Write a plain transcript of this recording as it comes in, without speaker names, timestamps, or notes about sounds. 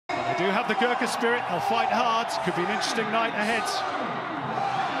do have the Gurkha spirit. They'll fight hard. Could be an interesting night ahead.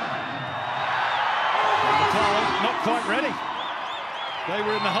 Nepal not quite ready. They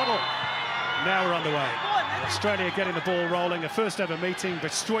were in the huddle. Now we're underway. Australia getting the ball rolling. A first ever meeting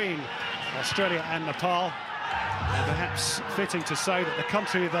between Australia and Nepal. And perhaps fitting to say that the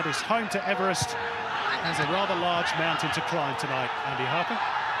country that is home to Everest has a rather large mountain to climb tonight. Andy Harper.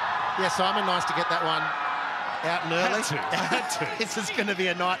 Yeah, Simon, nice to get that one out and early. Had to. This is going to be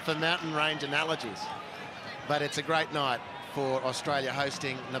a night for mountain range analogies. But it's a great night for Australia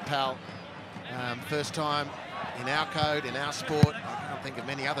hosting Nepal. First time in our code, in our sport. I can't think of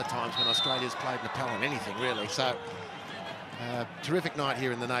many other times when Australia's played Nepal on anything, really. So, terrific night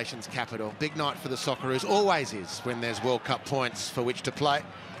here in the nation's capital. Big night for the Socceroos. Always is when there's World Cup points for which to play.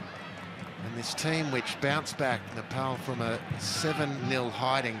 And this team which bounced back Nepal from a 7-0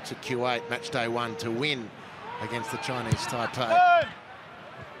 hiding to Kuwait match day 1 to win against the Chinese Taipei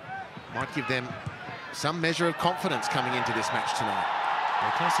might give them some measure of confidence coming into this match tonight.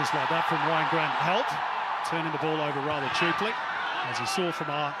 Well, passes like that from Ryan Grant help, turning the ball over rather cheaply. As you saw from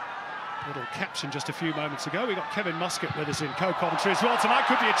our little caption just a few moments ago, we got Kevin Muscat with us in co-commentary as well. Tonight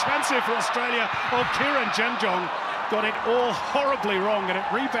could be a chance here for Australia. Oh, Kieran Jemjong got it all horribly wrong, and it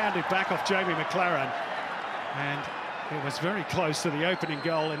rebounded back off Jamie McLaren. And it was very close to the opening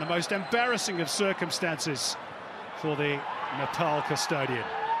goal in the most embarrassing of circumstances for the Nepal custodian.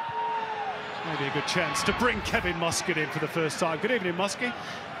 Maybe a good chance to bring Kevin Muscat in for the first time. Good evening, Muskie.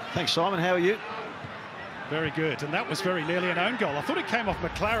 Thanks, Simon. How are you? Very good, and that was very nearly an own goal. I thought it came off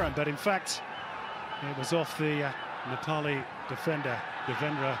McLaren, but in fact, it was off the Nepali defender,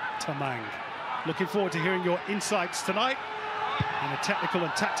 Devendra Tamang. Looking forward to hearing your insights tonight in a technical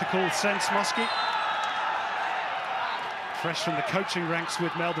and tactical sense, Muskie. Fresh from the coaching ranks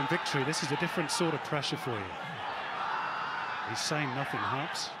with Melbourne Victory, this is a different sort of pressure for you. He's saying nothing,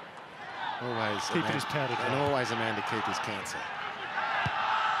 Harps. Always keeping his powder dry. And always a man to keep his counsel.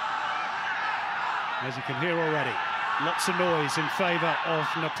 As you can hear already, lots of noise in favour of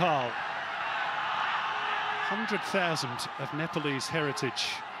Nepal. 100,000 of Nepalese heritage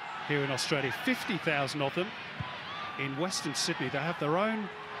here in Australia, 50,000 of them in Western Sydney. They have their own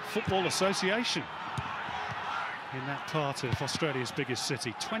football association in that part of Australia's biggest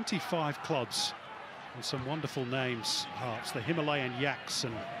city. 25 clubs and some wonderful names, Harps. The Himalayan Yaks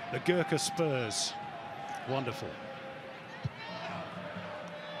and the Gurkha Spurs. Wonderful.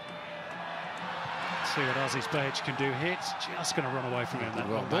 See what Aziz Behich can do here. It's just going to run away from him. That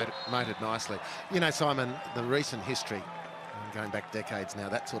well, mated nicely. You know, Simon, the recent history, going back decades now,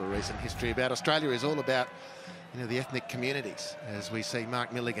 that sort of recent history about Australia is all about, you know, the ethnic communities. As we see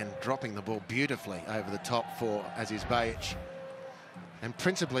Mark Milligan dropping the ball beautifully over the top for Aziz Behich. And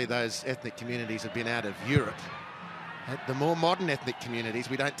principally those ethnic communities have been out of Europe. The more modern ethnic communities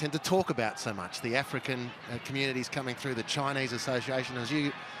we don't tend to talk about so much. The African communities coming through, the Chinese Association, as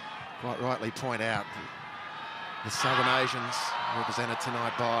you quite rightly point out, the Southern Asians represented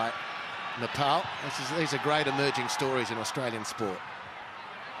tonight by Nepal. These are great emerging stories in Australian sport.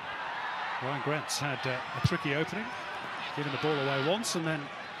 Ryan Grant's had a tricky opening, giving the ball away once and then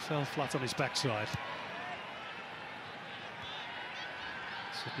fell flat on his backside.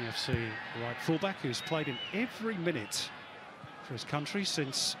 Sydney FC right fullback, who's played in every minute for his country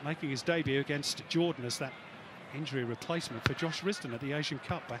since making his debut against Jordan as that injury replacement for Josh Risdon at the Asian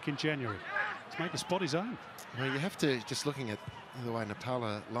Cup back in January. He's made the spot his own. Well, you have to, just looking at the way Nepal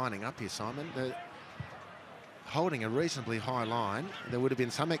are lining up here, Simon, they're holding a reasonably high line. There would have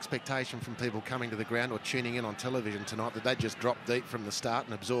been some expectation from people coming to the ground or tuning in on television tonight that they'd just drop deep from the start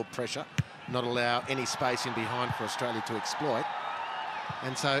and absorb pressure, not allow any space in behind for Australia to exploit.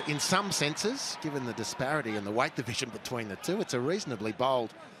 And so, in some senses, given the disparity in the weight division between the two, it's a reasonably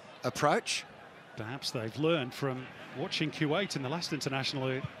bold approach. Perhaps they've learned from watching Kuwait in the last international,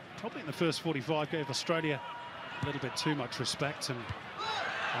 who probably in the first 45 gave Australia a little bit too much respect, and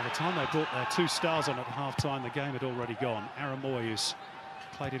by the time they brought their 2 stars on at half-time, the game had already gone. Aaron Moy, who's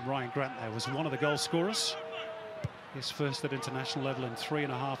played in Ryan Grant there, was one of the goal scorers. His first at international level in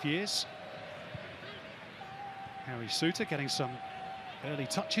 3.5 years. Harry Souttar getting some early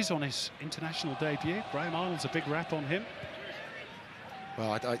touches on his international debut. Graham Arnold's a big rap on him.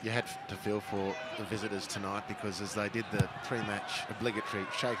 Well, you had to feel for the visitors tonight, because as they did the pre-match obligatory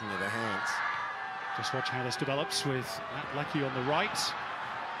shaking of their hands. Just watch how this develops with Matt Leckie on the right.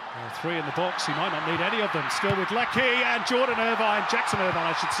 3 in the box, he might not need any of them. Still with Leckie and Jackson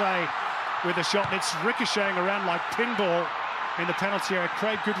Irvine, I should say, with the shot. And it's ricocheting around like pinball in the penalty area.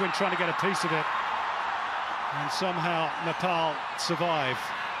 Craig Goodwin trying to get a piece of it. And somehow Nepal survive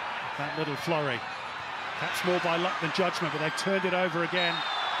that little flurry. Perhaps more by luck than judgment, but they've turned it over again.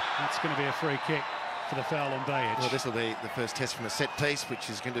 That's going to be a free kick for the foul on Bayic. Well, this will be the first test from a set piece, which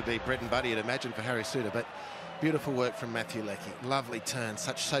is going to be bread and butter, you'd imagine, for Harry Suter. But beautiful work from Matthew Leckie. Lovely turn,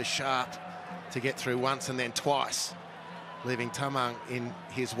 so sharp to get through once and then twice, leaving Tamang in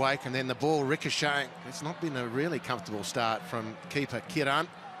his wake, and then the ball ricocheting. It's not been a really comfortable start from keeper Kiran,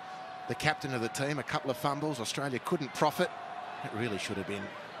 the captain of the team. A couple of fumbles. Australia couldn't profit. It really should have been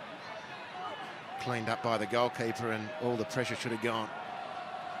cleaned up by the goalkeeper, and all the pressure should have gone.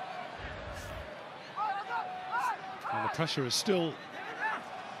 And the pressure is still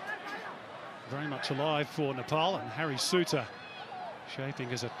very much alive for Nepal, and Harry Suter shaping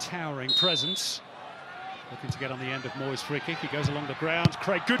as a towering presence. Looking to get on the end of Moy's free kick. He goes along the ground.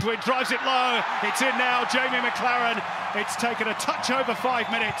 Craig Goodwin drives it low. It's in now. Jamie McLaren. It's taken a touch over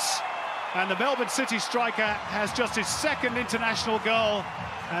 5 minutes. And the Melbourne City striker has just his second international goal.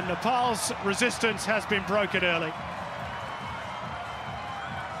 And Nepal's resistance has been broken early.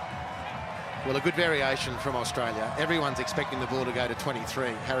 Well, a good variation from Australia. Everyone's expecting the ball to go to 23,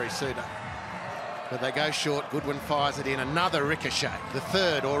 Harry Suter. But they go short. Goodwin fires it in. Another ricochet, the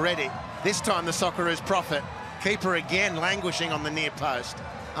third already. This time the Socceroos profit. Keeper again languishing on the near post.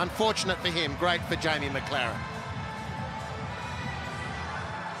 Unfortunate for him, great for Jamie McLaren.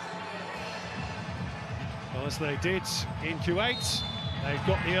 Well, as they did in Kuwait, they've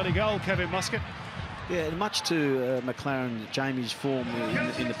got the early goal, Kevin Muscat. Yeah, and much to McLaren, Jamie's form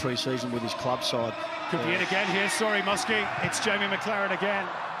in the pre-season with his club side. Could be in again here, sorry Muskie. It's Jamie McLaren again.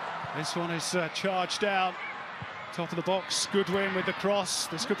 This one is charged out. Top of the box, Goodwin with the cross.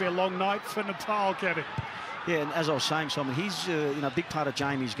 This could be a long night for Nepal, Kevin. Yeah, and as I was saying, Simon, he's a big part of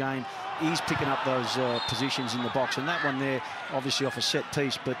Jamie's game. He's picking up those positions in the box, and that one there, obviously off a set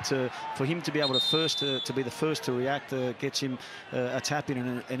piece. But for him to be able to be the first to react, gets him a tap in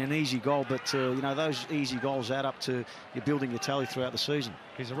and an easy goal. But those easy goals add up to you're building your tally throughout the season.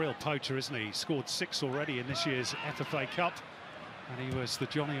 He's a real poacher, isn't he? He scored 6 already in this year's FFA Cup, and he was the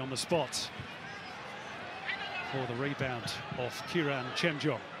Johnny on the spot for the rebound off Kiran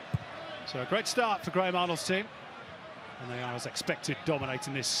Chemjong. So a great start for Graham Arnold's team, and they are, as expected,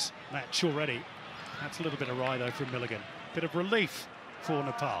 dominating this match already. That's a little bit awry though from Milligan. Bit of relief for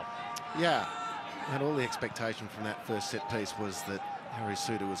Nepal. Yeah, and all the expectation from that first set piece was that Harry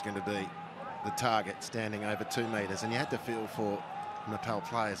Suter was going to be the target, standing over 2 metres, and you had to feel for Nepal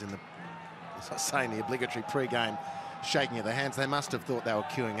players in the, as I was saying, the obligatory pre-game shaking of the hands. They must have thought they were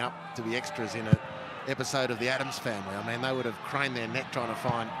queuing up to be extras in an episode of the Addams Family. I mean, they would have craned their neck trying to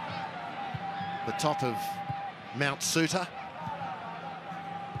find the top of Mount Suter.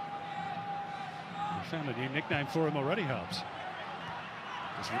 We found a new nickname for him already, Hubs.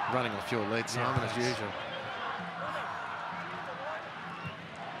 Just running off your lead, Simon, as usual.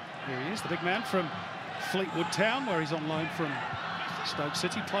 Here he is, the big man from Fleetwood Town, where he's on loan from Stoke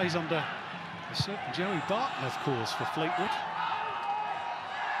City. Plays under a certain Joey Barton, of course, for Fleetwood.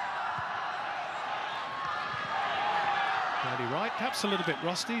 Brady Wright, perhaps a little bit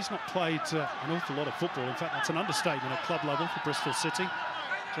rusty. He's not played an awful lot of football. In fact, that's an understatement at club level for Bristol City.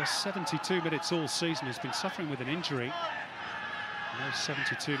 Just 72 minutes all season. He's been suffering with an injury. And those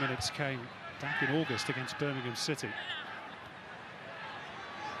 72 minutes came back in August against Birmingham City.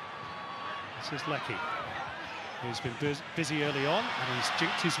 This is Leckie, who's been busy early on, and he's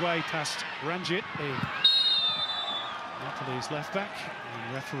jinked his way past Ranjit, the Nepalese left-back,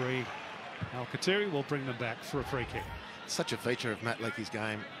 and referee Al-Khatiri will bring them back for a free kick. Such a feature of Matt Leckie's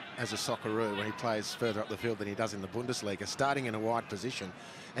game as a Socceroo when he plays further up the field than he does in the Bundesliga, starting in a wide position,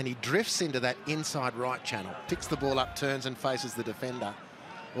 and he drifts into that inside right channel, picks the ball up, turns and faces the defender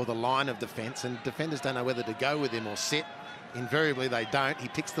or the line of defence, and defenders don't know whether to go with him or sit. Invariably they don't. He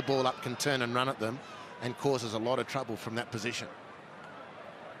picks the ball up, can turn and run at them, and causes a lot of trouble from that position.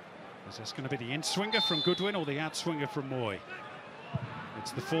 Is this going to be the in-swinger from Goodwin or the out-swinger from Moy?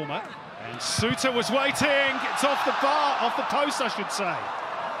 It's the former, and Suter was waiting. It's off the bar, off the post, I should say,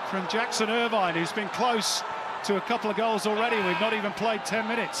 from Jackson Irvine, who's been close to a couple of goals already. We've not even played 10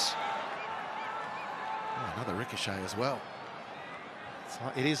 minutes. Oh, another ricochet as well.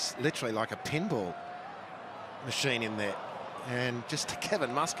 It is literally like a pinball machine in there. And just to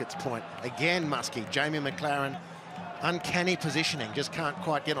Kevin Muscat's point, again, Muskie, Jamie McLaren, uncanny positioning, just can't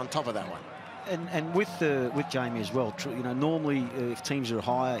quite get on top of that one. And with Jamie as well, normally if teams are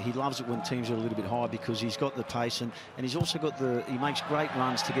higher, he loves it when teams are a little bit higher because he's got the pace and he's also got he makes great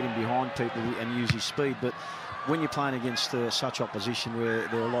runs to get in behind people and use his speed. But when you're playing against such opposition where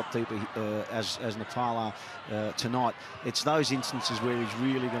there are a lot deeper as Nepal are tonight, it's those instances where he's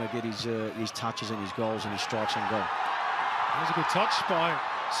really going to get his touches and his goals and his strikes on goal. That was a good touch by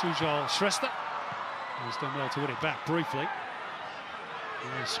Sujal Shrestha. He's done well to win it back briefly.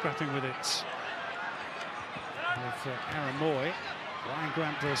 Scrapping with it with Aaron Moy. Ryan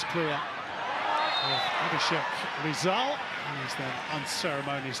Grant burst clear of Abhishek Rizal. He's then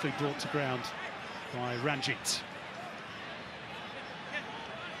unceremoniously brought to ground by Ranjit.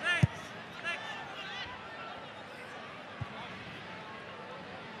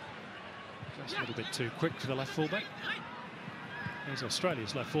 Just a little bit too quick for the left fullback. Here's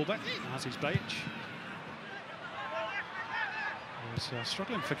Australia's left fullback, Aziz Bayic. He's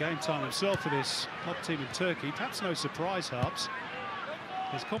struggling for game time himself for this club team in Turkey. Perhaps no surprise, Harbs.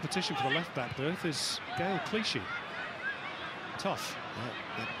 His competition for the left-back berth is Gael Clichy. Tough.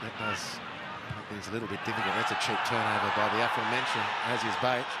 Yeah, that does make things a little bit difficult. That's a cheap turnover by the aforementioned Aziz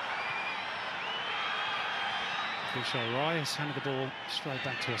Bayic. Vishal Rai has handed the ball straight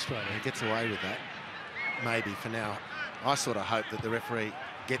back to Australia. He gets away with that, maybe for now. I sort of hope that the referee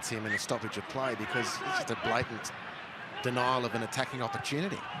gets him in a stoppage of play, because it's just a blatant denial of an attacking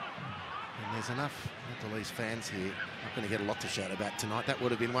opportunity. And there's enough Nepalese fans here. Not going to get a lot to shout about tonight. That would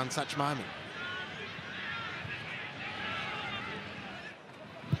have been one such moment.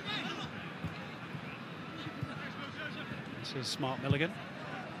 This is Mark Milligan,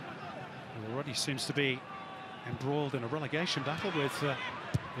 who already seems to be embroiled in a relegation battle with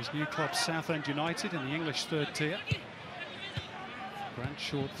his new club Southend United in the English third tier. Grant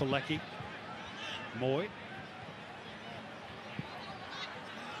short for Leckie. Moy.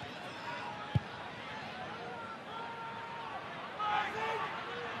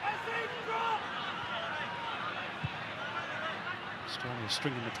 Australia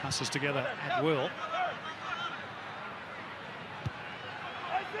stringing the passes together at will.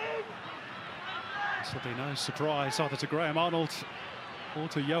 This will be no surprise either to Graham Arnold or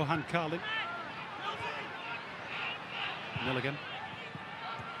to Johan Carlin. Milligan.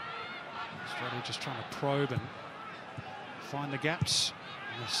 Australia just trying to probe and find the gaps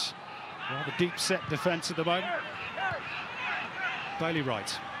in this rather deep set defence at the moment. Bailey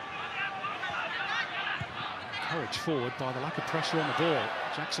Wright. Encouraged forward by the lack of pressure on the ball.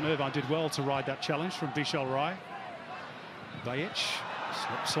 Jackson Irvine did well to ride that challenge from Vishal Rai. Bayic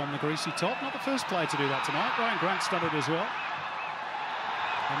slips on the greasy top. Not the first player to do that tonight. Ryan Grant's done it as well.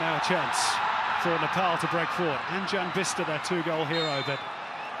 And now a chance for Nepal to break forward. Anjan Vista, their two-goal hero, but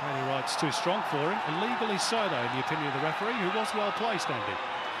Bailey Wright's too strong for him. Illegally so, though, in the opinion of the referee, who was well placed, Andy.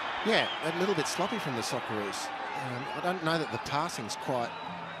 Yeah, a little bit sloppy from the Socceroos. I don't know that the passing's quite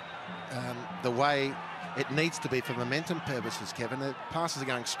the way it needs to be for momentum purposes, Kevin. The passes are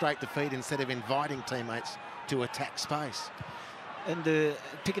going straight to feet instead of inviting teammates to attack space. And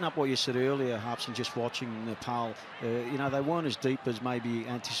picking up what you said earlier, Harps, and just watching Nepal, you know, they weren't as deep as maybe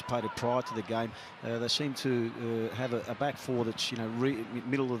anticipated prior to the game. They seem to have a back four that's, you know,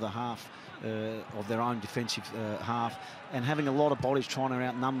 middle of the half of their own defensive half, and having a lot of bodies trying to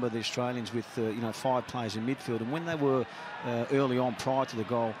outnumber the Australians with, you know, 5 players in midfield. And when they were early on prior to the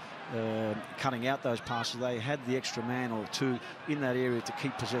goal, cutting out those passes, they had the extra man or two in that area to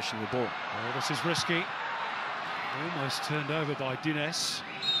keep possession of the ball. Oh, this is risky. Almost turned over by Dines.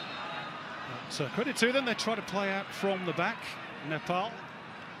 So credit to them, they try to play out from the back. Nepal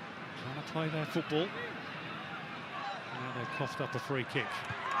trying to play their football. Now they've coughed up a free kick.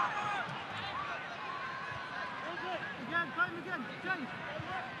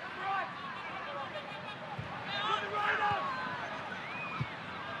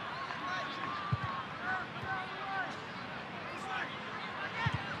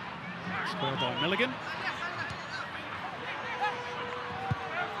 Scored by Milligan.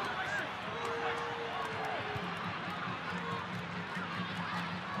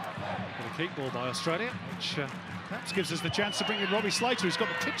 Keep ball by Australia, which perhaps gives us the chance to bring in Robbie Slater, who's got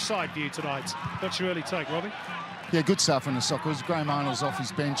the pitch side view tonight. What's your early take, Robbie? Yeah, good stuff from the Socceroos. Graham Arnold's off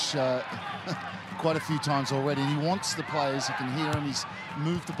his bench quite a few times already, and he wants the players. You can hear him. He's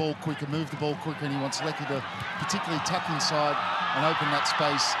moved the ball quicker, and he wants Leckie to particularly tuck inside and open that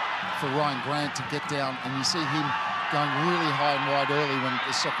space for Ryan Grant to get down. And you see him going really high and wide early when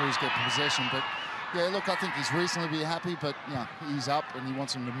the Socceroos get possession. But yeah, look, I think he's reasonably happy, but yeah, he's up and he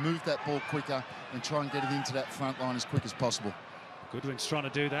wants him to move that ball quicker and try and get it into that front line as quick as possible. Goodwin's trying to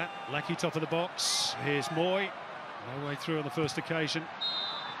do that. Leckie top of the box. Here's Moy. No way through on the first occasion.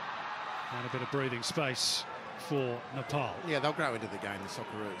 And a bit of breathing space for Nepal. Yeah, they'll grow into the game, the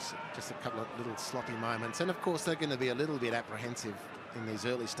Socceroos. Just a couple of little sloppy moments. And of course, they're going to be a little bit apprehensive in these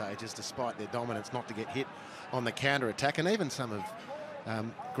early stages, despite their dominance, not to get hit on the counter-attack. And even some of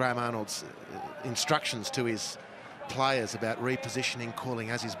Graham Arnold's instructions to his players about repositioning, calling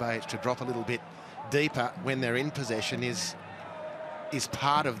Aziz Bayic to drop a little bit deeper when they're in possession is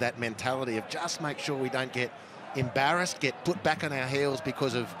part of that mentality of just make sure we don't get embarrassed, get put back on our heels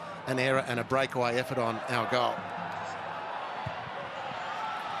because of an error and a breakaway effort on our goal.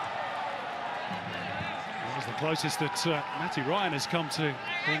 That was the closest that Matty Ryan has come to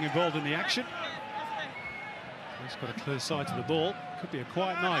being involved in the action. He's got a clear side to the ball. Could be a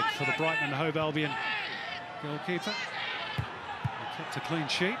quiet night for the Brighton and Hove Albion goalkeeper. They kept a clean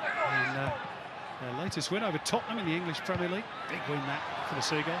sheet in their latest win over Tottenham in the English Premier League. Big win that for the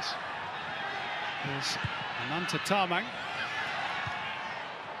Seagulls. There's Ananta Tamang.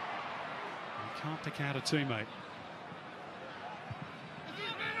 He can't pick out a teammate.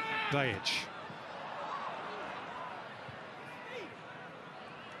 Bajic.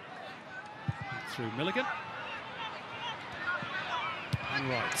 Through Milligan. And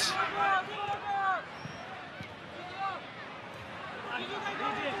right.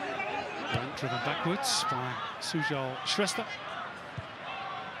 Driven backwards by Sujal Shrestha.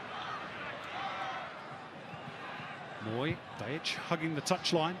 Moy, Bajic hugging the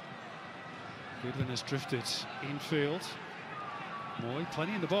touchline. Goodwin has drifted infield. Moy,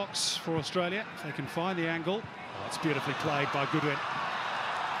 plenty in the box for Australia. If they can find the angle. Oh, it's beautifully played by Goodwin.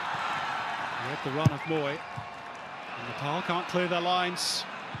 He had the run of Moy. And Nepal can't clear their lines.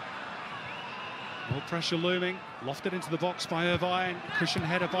 More pressure looming. Lofted into the box by Irvine. Cushion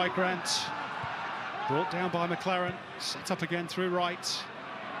header by Grant. Brought down by McLaren. Set up again through right.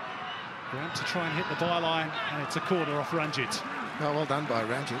 Grant to try and hit the byline. And it's a corner off Ranjit. Well done by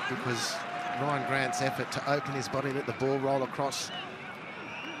Ranjit, because Ryan Grant's effort to open his body, let the ball roll across,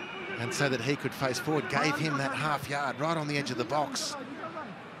 and so that he could face forward, gave him that half yard right on the edge of the box.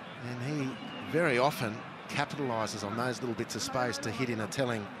 And he very often capitalises on those little bits of space to hit in a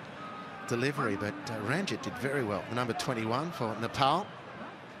telling delivery, but Ranjit did very well. Number 21 for Nepal.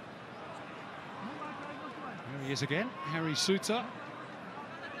 Here he is again, Harry Suter.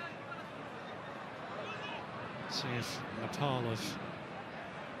 See if Nepal have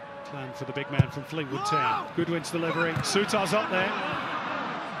planned for the big man from Fleetwood Town. Goodwin's delivery, Suter's up there.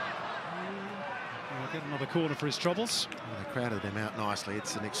 He'll get another corner for his troubles. Well, they crowded him out nicely.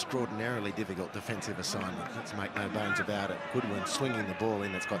 It's an extraordinarily difficult defensive assignment. Let's make no bones about it. Goodwin swinging the ball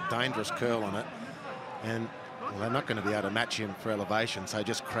in. It's got dangerous curl on it. And well, they're not going to be able to match him for elevation, so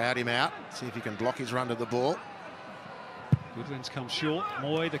just crowd him out. See if you can block his run to the ball. Goodwin's come short.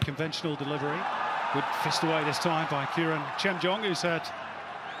 Moy, the conventional delivery. Good fist away this time by Kieran Chemjong, who's had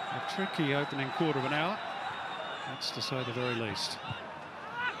a tricky opening quarter of an hour. That's to say the very least.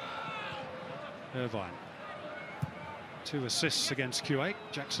 Irvine. 2 assists against Q8,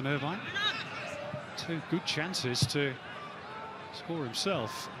 Jackson Irvine. 2 good chances to score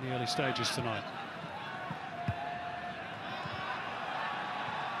himself in the early stages tonight.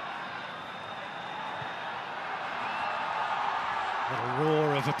 What a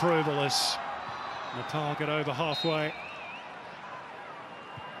roar of approval as Nepal get over halfway.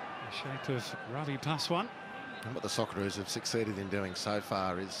 The shape of Ravi Paswan. And what the Socceroos have succeeded in doing so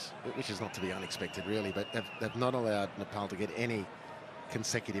far is, which is not to be unexpected really, but they've not allowed Nepal to get any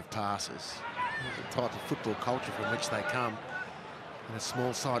consecutive passes. The type of football culture from which they come, and a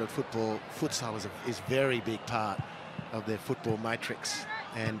small-sided football, futsal is a very big part of their football matrix.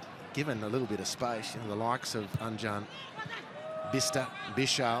 And given a little bit of space, you know, the likes of Anjan, Bista,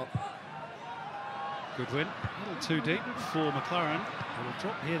 Bishal. Goodwin, a little too deep for McLaren. A little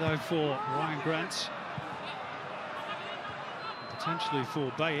drop here though for Ryan Grant. Potentially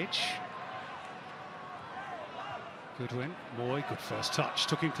for Bajic. Goodwin, Moy, good first touch,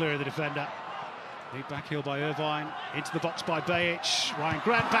 took him clear of the defender. Neat back heel by Irvine, into the box by Bajic. Ryan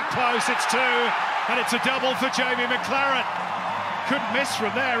Grant, back post, it's 2, and it's a double for Jamie McLaren. Couldn't miss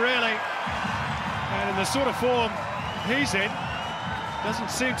from there, really. And in the sort of form he's in,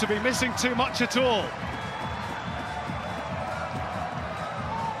 doesn't seem to be missing too much at all.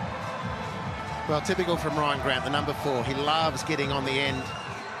 Well, typical from Ryan Grant, the number 4. He loves getting on the end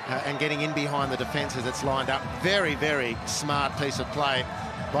and getting in behind the defences that's lined up. Very, very smart piece of play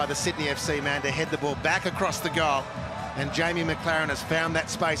by the Sydney FC man to head the ball back across the goal. And Jamie McLaren has found that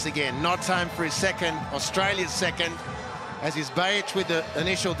space again. Not time for his second, Australia's second, as is Bajic with the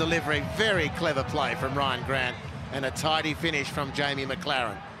initial delivery. Very clever play from Ryan Grant and a tidy finish from Jamie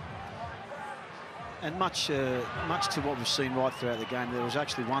McLaren. And much to what we've seen right throughout the game, there was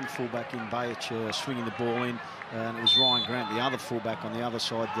actually one fullback in Bajic swinging the ball in, and it was Ryan Grant, the other fullback on the other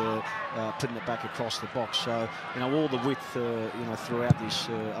side, putting it back across the box. So, you know, all the width, you know, throughout this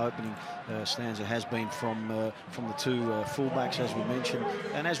opening stanza has been from the 2 fullbacks, as we mentioned.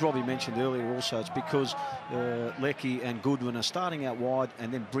 And as Robbie mentioned earlier also, it's because Leckie and Goodwin are starting out wide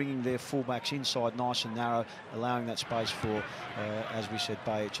and then bringing their fullbacks inside nice and narrow, allowing that space for, as we said,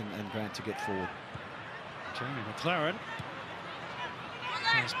 Bajic and Grant to get forward. Jamie McLaren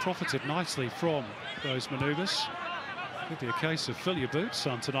has profited nicely from those manoeuvres. Could be a case of fill your boots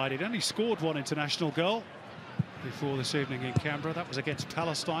on tonight. He'd only scored one international goal before this evening in Canberra. That was against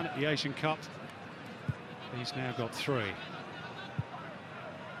Palestine at the Asian Cup. He's now got 3. And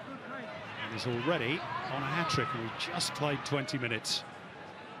he's already on a hat-trick, and we just played 20 minutes.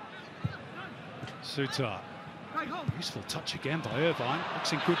 Sutar. Useful touch again by Irvine.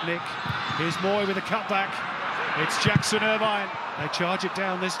 Looks in good nick. Here's Moy with a cutback. It's Jackson Irvine. They charge it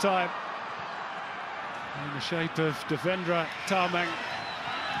down this time in the shape of Devendra Tamang.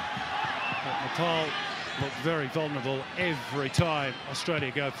 But Nepal look very vulnerable every time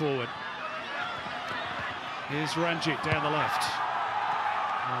Australia go forward. Here's Ranjit down the left.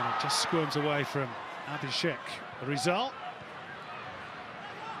 And it just squirms away from Abhishek Rizal.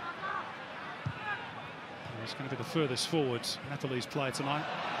 He's going to be the furthest forward Nepalese player tonight.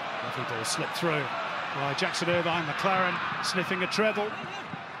 Lovely ball slipped through by Jackson Irvine. McLaren sniffing a treble.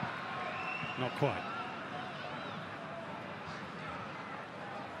 Not quite.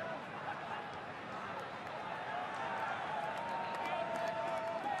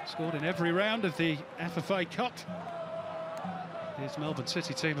 Scored in every round of the FFA Cup. His Melbourne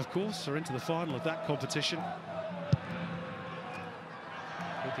City team, of course, are into the final of that competition.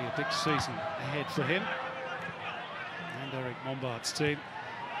 Could be a big season ahead for him and Eric Mombart's team.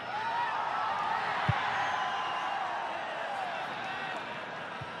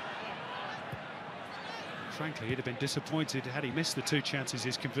 Frankly, he'd have been disappointed had he missed the 2 chances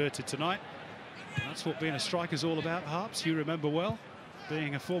he's converted tonight. And that's what being a striker's all about, Harps. You remember well,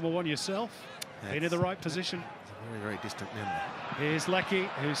 being a former one yourself, being in the right position. It's a very, very distant memory. Here's Leckie,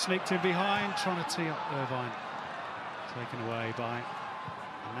 who sneaked in behind, trying to tee up Irvine. Taken away by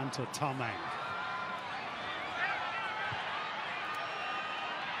Ananta Tamang.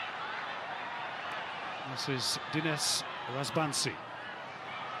 This is Dines Razbansi.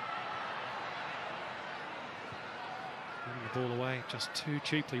 Giving the ball away just too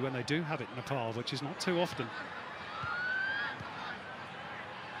cheaply when they do have it in Nepal, which is not too often.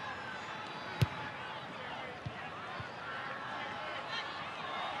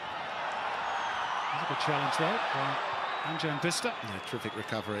 That's a good challenge though by Anjan Vista. Yeah, terrific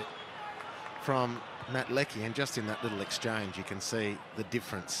recovery from Matt Leckie, and just in that little exchange you can see the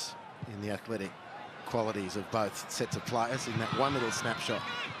difference in the athletic qualities of both sets of players in that one little snapshot.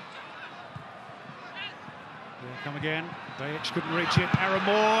 Here come again. Bayic couldn't reach it.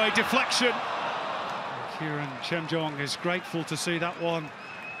 Aramoy, deflection. Kieran Chemjong is grateful to see that one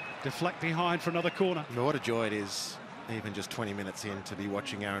deflect behind for another corner. But what a joy it is, even just 20 minutes in, to be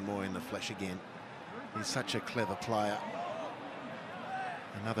watching Aaron Moy in the flesh again. He's such a clever player.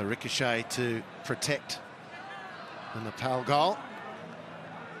 Another ricochet to protect the Nepal goal.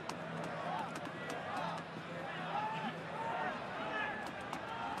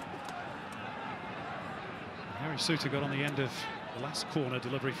 Harry Suter got on the end of the last corner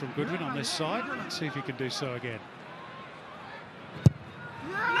delivery from Goodwin on this side. Let's see if he can do so again.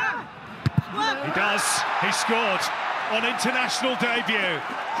 He does. He scored on international debut.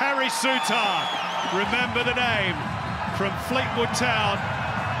 Harry Suter, remember the name, from Fleetwood Town.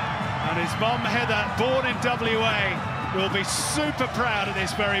 And his mum, Heather, born in WA, will be super proud at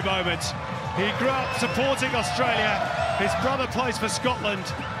this very moment. He grew up supporting Australia. His brother plays for Scotland.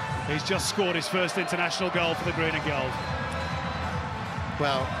 He's just scored his first international goal for the green and gold.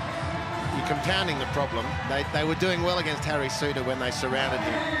 Well, you're compounding the problem. They were doing well against Harry Suter when they surrounded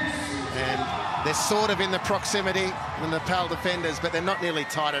him. And they're sort of in the proximity, the Nepal defenders, but they're not nearly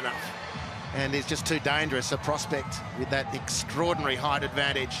tight enough. And he's just too dangerous a prospect with that extraordinary height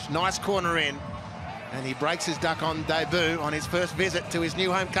advantage. Nice corner in, and he breaks his duck on debut on his first visit to his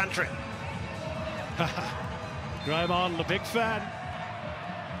new home country. Graham Arnold, a big fan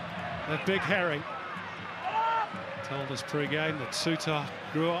of Big Harry. Told us pre-game that Suter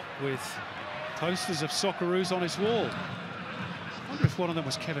grew up with posters of Socceroos on his wall. I wonder if one of them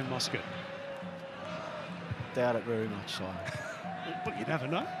was Kevin Muscat. Doubt it very much, Simon. But you never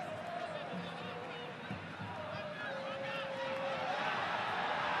know.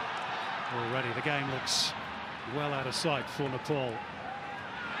 Already the game looks well out of sight for Nepal.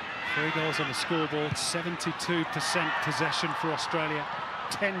 3 goals on the scoreboard, 72% possession for Australia,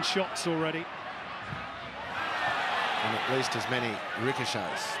 10 shots already. And at least as many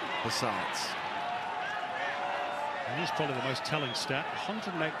ricochets besides. And here's probably the most telling stat,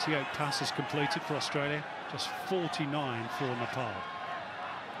 188 passes completed for Australia, just 49 for Nepal.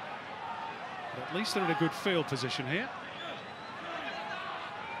 But at least they're in a good field position here.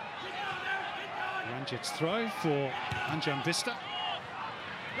 Ranjit's throw for Anjan Vista.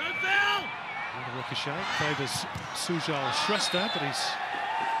 Another ricochet, favours Sujal Shrestha, but he's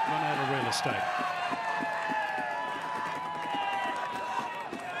mistake.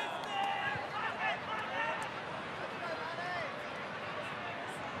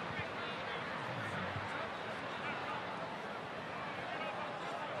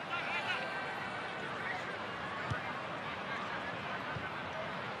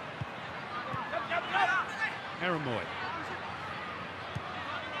 Aaron Moy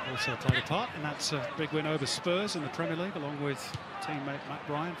also played a part, and that's a big win over Spurs in the Premier League, along with teammate Matt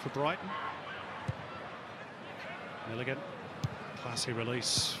Ryan for Brighton. Milligan, classy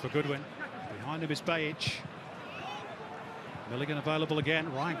release for Goodwin. Behind him is Bajic. Milligan available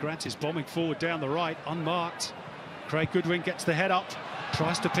again. Ryan Grant is bombing forward down the right, unmarked. Craig Goodwin gets the head up,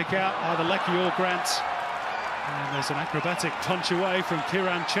 tries to pick out either Leckie or Grant. And there's an acrobatic punch away from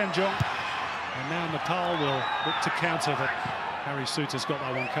Kiran Chemjong. And now Nepal will look to counter, but Harry Souttar's got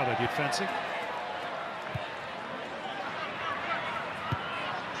that one covered, you'd fancy.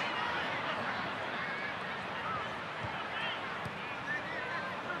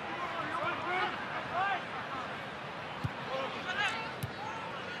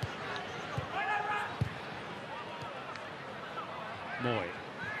 Moy.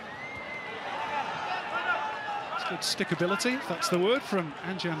 It's good stickability, if that's the word, from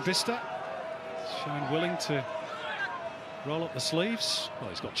Anjan Vista. Showing willing to roll up the sleeves. Well,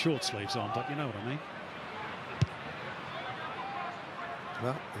 he's got short sleeves on, but you know what I mean.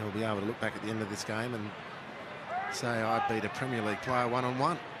 Well, he'll be able to look back at the end of this game and say, I beat a Premier League player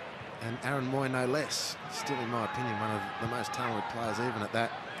one-on-one. And Aaron Moy no less. Still, in my opinion, one of the most talented players, even at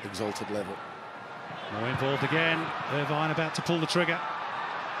that exalted level. Moy involved again. Irvine about to pull the trigger.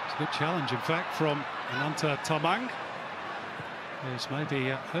 It's a good challenge, in fact, from Ananta Tamang, who's maybe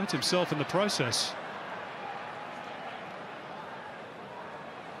hurt himself in the process.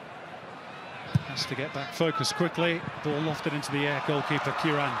 Has to get back focused quickly. Ball lofted into the air. Goalkeeper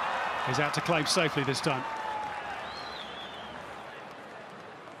Kiran is out to claim safely this time.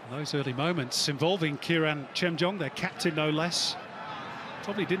 Those early moments involving Kiran Chemjong, their captain no less,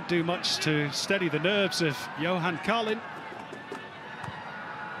 probably didn't do much to steady the nerves of Johan Carlin.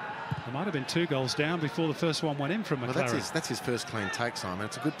 There might have been 2 goals down before the first one went in from McLaren. Well, that's his first clean take, Simon.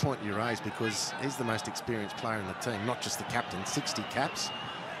 It's a good point you raised, because he's the most experienced player in the team, not just the captain. 60 caps,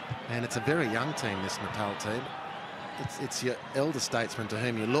 and it's a very young team, this Nepal team. It's your elder statesmen to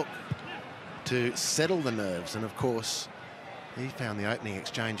whom you look to settle the nerves, and of course he found the opening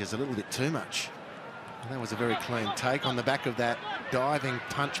exchanges a little bit too much. And that was a very clean take on the back of that diving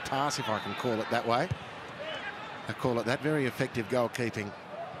punch pass, if I can call it that way. I call it that. Very effective goalkeeping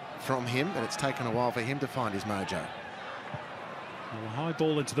from him, but it's taken a while for him to find his mojo. Well, a high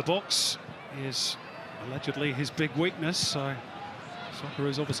ball into the box is allegedly his big weakness, so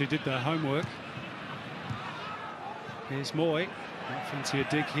Socceroos obviously did their homework. Here's Moy. Don't fancy a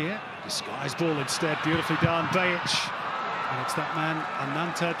dig here. Disguised ball instead, beautifully done. Bajic. And it's that man,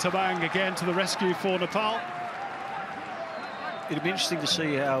 Ananta Tamang, again to the rescue for Nepal. It'll be interesting to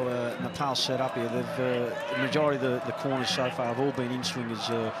see how Nepal set up here. The majority of the corners so far have all been in-swingers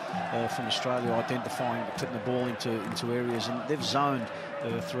from Australia, identifying, putting the ball into areas, and they've zoned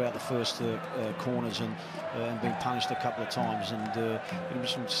throughout the first corners and been punished a couple of times. And it'll be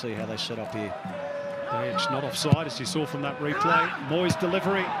interesting to see how they set up here. Bajic not offside, as you saw from that replay. Moy's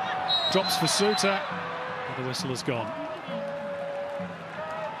delivery drops for Souttar, but the whistle has gone.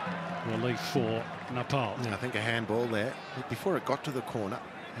 Relief for Nepal. Yeah, I think a handball there. Before it got to the corner,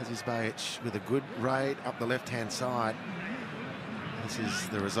 as is Bajic with a good raid up the left-hand side. This is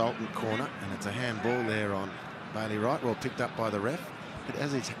the resultant corner, and it's a handball there on Bailey Wright, well picked up by the ref. But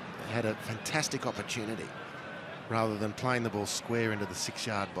as he's had a fantastic opportunity, rather than playing the ball square into the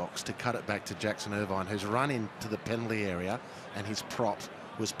 6-yard box, to cut it back to Jackson Irvine, who's run into the penalty area, and his prop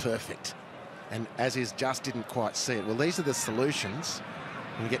was perfect. And as is just didn't quite see it. Well, these are the solutions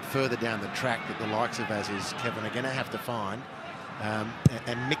when we get further down the track that the likes of Aziz, Kevin, are going to have to find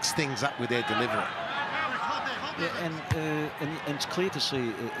and mix things up with their delivery. Yeah, and it's clear to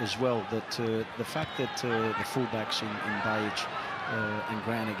see as well that the fact that the fullbacks in Bajic and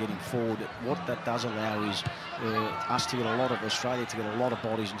Grant are getting forward, what that does allow is us to get a lot of Australia to get a lot of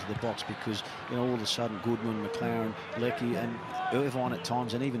bodies into the box, because all of a sudden Goodwin, McLaren, Leckie and Irvine at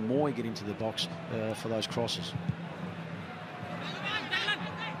times, and even Moy get into the box for those crosses.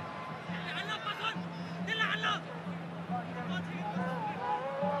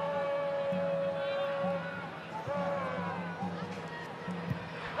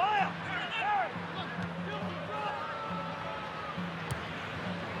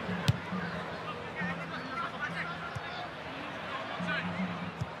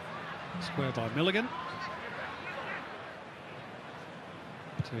 Square by Milligan.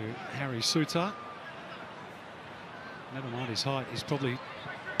 to Harry Sutar. Never mind his height, he's probably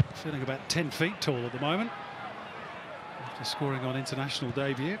feeling about 10 feet tall at the moment after scoring on international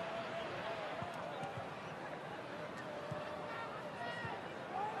debut.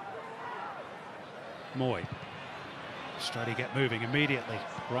 Moy. Australia get moving immediately.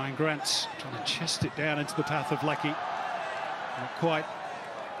 Ryan Grant's trying to chest it down into the path of Leckie. Not quite.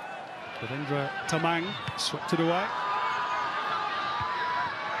 Devendra Tamang swept it away.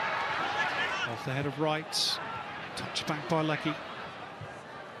 Off the head of Wright. Touched back by Leckie.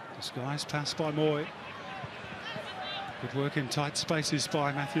 Disguised pass by Moy. Good work in tight spaces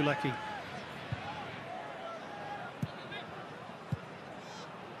by Matthew Leckie.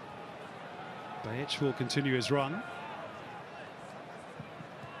 Bajic will continue his run.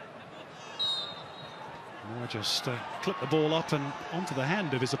 Moy just clipped the ball up and onto the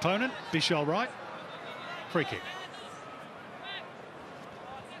hand of his opponent, Bishal Wright. Free kick.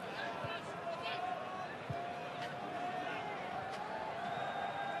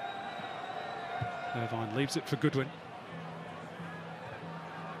 Irvine leaves it for Goodwin.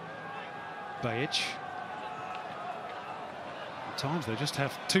 Bajic. At times they just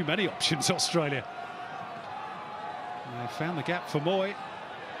have too many options, Australia. And they found the gap for Moy.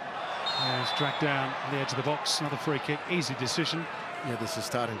 He's dragged down on the edge of the box. Another free kick, easy decision. Yeah, this is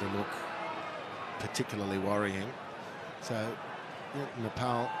starting to look particularly worrying. So yeah,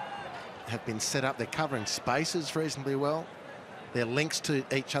 Nepal have been set up. They're covering spaces reasonably well. Their links to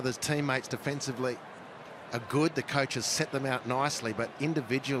each other's teammates defensively are good. The coaches set them out nicely, but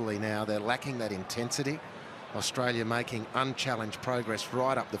individually now they're lacking that intensity. Australia making unchallenged progress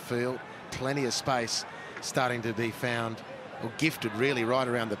right up the field. Plenty of space starting to be found, or gifted really, right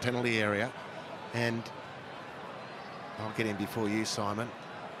around the penalty area. And I'll get in before you, Simon.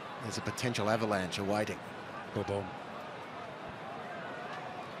 There's a potential avalanche awaiting. Boom.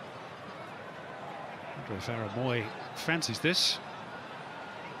 Andre Farah Moy fancies this.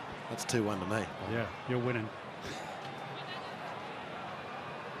 That's 2-1 to me. Yeah, you're winning.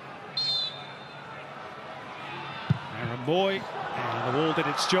 Aaron Moy, and the wall did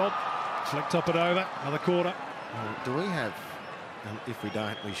its job. Flicked up and over, another corner. Well, do we have, and if we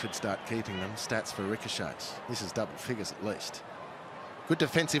don't, we should start keeping them, stats for ricochets? This is double figures at least. Good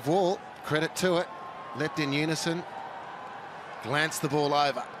defensive wall, credit to it. Leapt in unison, glanced the ball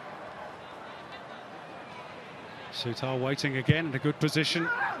over. Sutar waiting again in a good position.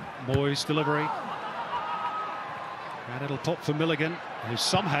 Moy's delivery. And it'll pop for Milligan, who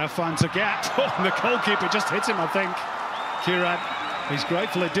somehow finds a gap. And the goalkeeper just hits him, I think. Kiran, he's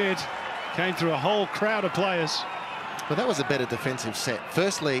grateful it did. Came through a whole crowd of players. Well, that was a better defensive set.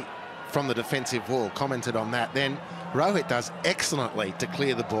 Firstly, from the defensive wall, commented on that. Then Rohit does excellently to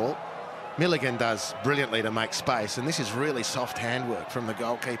clear the ball. Milligan does brilliantly to make space. And this is really soft handwork from the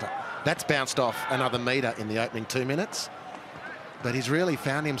goalkeeper. That's bounced off another metre in the opening 2 minutes. But he's really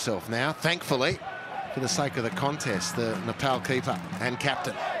found himself now, thankfully, for the sake of the contest, the Nepal keeper and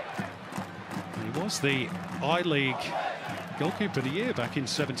captain. He was the I-League goalkeeper of the year back in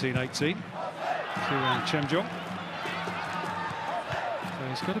 17-18. Kiran Chemjong. So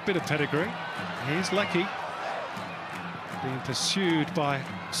he's got a bit of pedigree. Here's Leckie being pursued by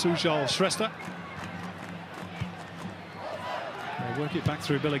Sujal Shrestha. They work it back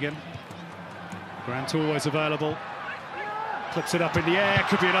through Milligan. Grant always available. Clips it up in the air.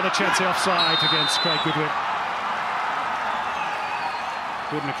 Could be another chance offside against Craig Goodwin.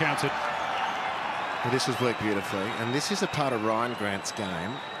 Wouldn't have counted. Well, this has worked beautifully, and this is a part of Ryan Grant's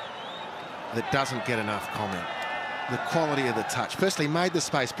game that doesn't get enough comment. The quality of the touch. Firstly, made the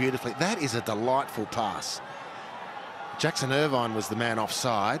space beautifully. That is a delightful pass. Jackson Irvine was the man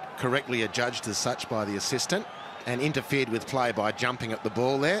offside, correctly adjudged as such by the assistant, and interfered with play by jumping at the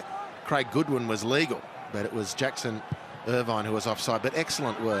ball there. Craig Goodwin was legal, but it was Jackson Irvine who was offside. But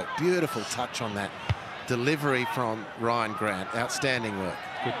excellent work, beautiful touch on that. Delivery from Ryan Grant, outstanding work.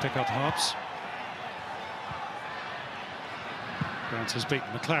 Good pick up, Harps. Grant has beaten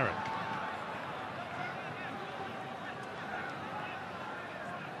McLaren.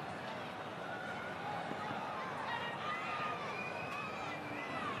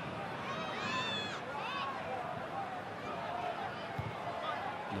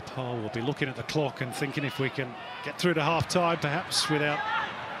 Nepal will be looking at the clock and thinking if we can get through to half-time, perhaps without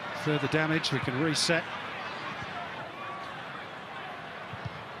further damage, we can reset.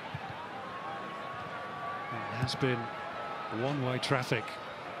 It has been one-way traffic.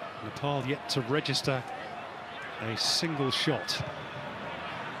 Nepal yet to register a single shot.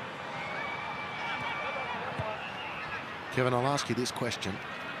 Kevin, I'll ask you this question.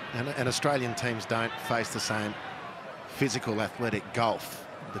 And Australian teams don't face the same physical, athletic gulf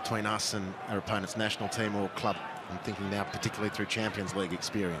between us and our opponent's national team or club. I'm thinking now particularly through Champions League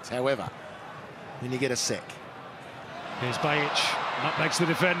experience. However, when you get a sec. Here's Bajic, nutmegs the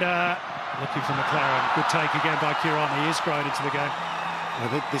defender, looking for McLaren. Good take again by Kieran. He is grown into the game.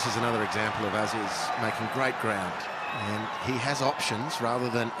 Well, this is another example of Aziz making great ground. And he has options rather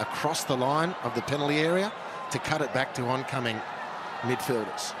than across the line of the penalty area to cut it back to oncoming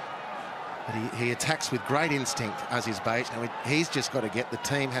midfielders. But he attacks with great instinct, Aziz Bajic. Now he's just got to get, the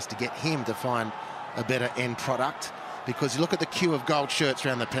team has to get him to find a better end product, because you look at the queue of gold shirts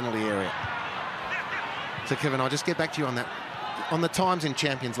around the penalty area. So Kevin, I'll just get back to you on that. On the times in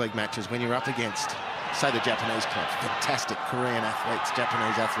Champions League matches when you're up against, say, the Japanese clubs, fantastic Korean athletes,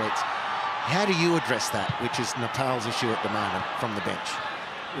 Japanese athletes, how do you address that, which is Nepal's issue at the moment, from the bench?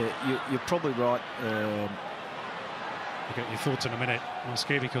 Yeah, you're probably right. We'll get your thoughts in a minute,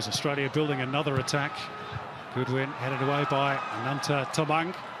 Muskie, because Australia building another attack. Good win, headed away by Ananta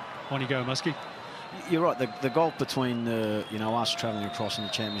Tamang. On you go, Muskie. You're right. The gulf between you know, us travelling across in the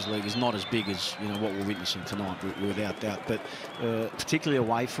Champions League is not as big as, you know, what we're witnessing tonight, without doubt. But particularly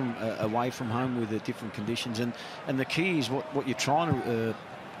away from home with the different conditions, and the key is what you're trying to.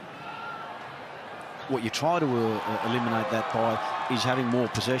 What you try to eliminate that by is having more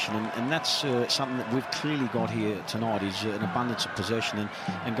possession, and that's something that we've clearly got here tonight, is an abundance of possession.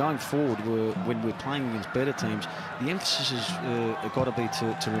 And going forward, when we're playing against better teams, the emphasis has got to be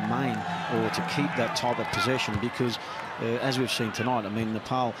to remain or to keep that type of possession, because as we've seen tonight, I mean,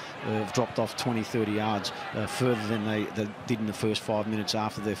 Nepal have dropped off 20-30 yards further than they did in the first 5 minutes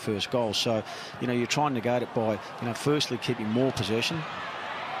after their first goal. So, you know, you're trying to negate it by, you know, firstly keeping more possession.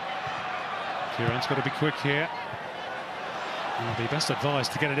 Kieran's got to be quick here. He'll be best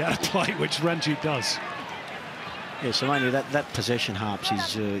advised to get it out of play, which Ranjit does. Yeah, so mainly that possession harps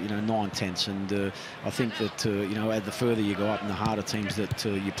is, you know, 9/10, and I think that, you know, the further you go up and the harder teams that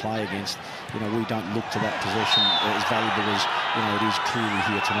you play against, you know, we don't look to that possession as valuable as, you know, it is clearly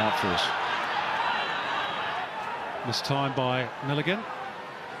here tonight for us. Missed time by Milligan.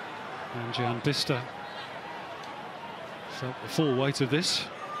 And Jan Bista felt the full weight of this.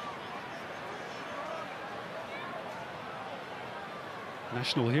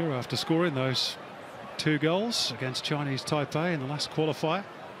 National hero after scoring those 2 goals against Chinese Taipei in the last qualifier.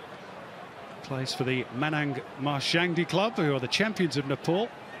 Plays for the Manang Marshangdi club, who are the champions of Nepal.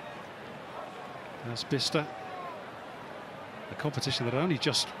 As Bista, the competition that only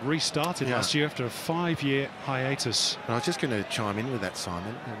just restarted last year after a 5-year hiatus. And I was just going to chime in with that,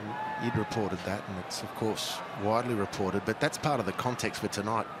 Simon, and you'd reported that, and it's of course widely reported, but that's part of the context for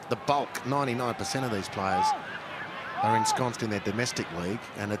tonight. The bulk, 99% of these players, are ensconced in their domestic league,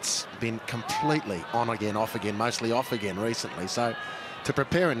 and it's been completely on again, off again, mostly off again recently. So to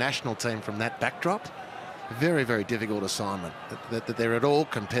prepare a national team from that backdrop, very, very difficult assignment. That they're at all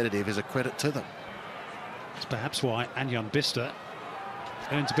competitive is a credit to them. It's perhaps why Anyan Bista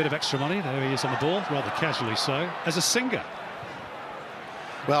earns a bit of extra money. There he is on the ball, rather casually so, as a singer.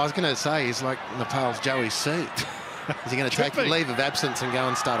 Well, I was going to say, he's like Nepal's Joey C. Is he going to take a leave of absence and go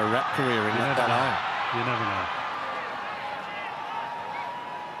and start a rap career in Nepal? You never know.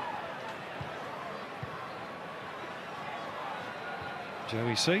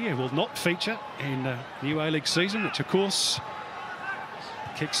 Joey C will not feature in the new A-League season, which of course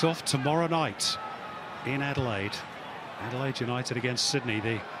kicks off tomorrow night in Adelaide. Adelaide United against Sydney,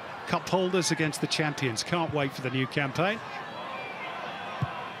 the cup holders against the champions. Can't wait for the new campaign.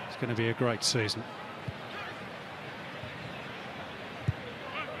 It's going to be a great season.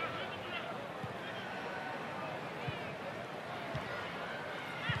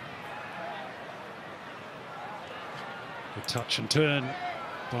 Good touch and turn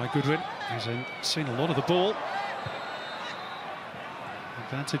by Goodwin, who's seen a lot of the ball.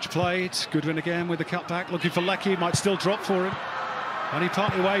 Advantage played. Goodwin again with the cutback, looking for Leckie, might still drop for him. Only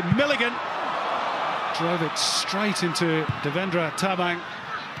partly away. Milligan drove it straight into Devendra Tamang.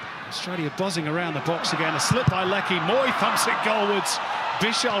 Australia buzzing around the box again. A slip by Leckie. Moy thumps it goalwards.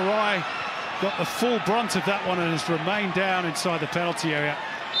 Vishal Rai got the full brunt of that one and has remained down inside the penalty area.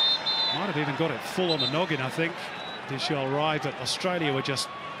 Might have even got it full on the noggin, I think. Vishal Rai, but Australia were just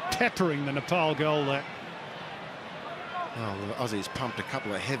peppering the Nepal goal there. Well, the Aussies pumped a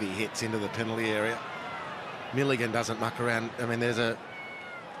couple of heavy hits into the penalty area. Milligan doesn't muck around. I mean, there's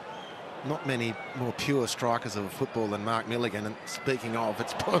not many more pure strikers of football than Mark Milligan. And speaking of,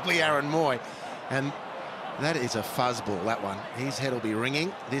 it's probably Aaron Moy. And that is a fuzzball, that one. His head will be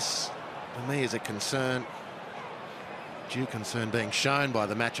ringing. This, for me, is a concern. Due concern being shown by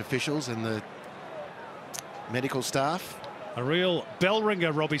the match officials and the medical staff. A real bell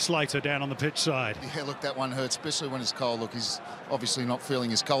ringer, Robbie Slater, down on the pitch side. Yeah, look, that one hurts, especially when it's cold. Look, he's obviously not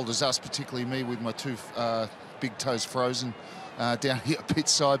feeling as cold as us, particularly me with my two big toes frozen down here pitch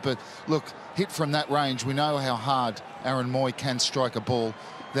side. But look, hit from that range, we know how hard Aaron Moy can strike a ball.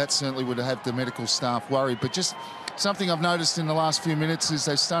 That certainly would have the medical staff worried. But just something I've noticed in the last few minutes is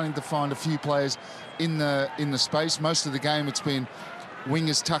they're starting to find a few players in the space. Most of the game it's been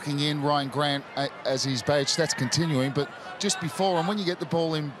wingers tucking in, Ryan Grant as his badge. That's continuing, but just before, and when you get the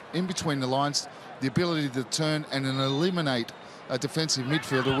ball in between the lines, the ability to turn and then eliminate a defensive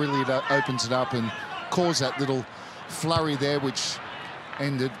midfielder really opens it up and cause that little flurry there, which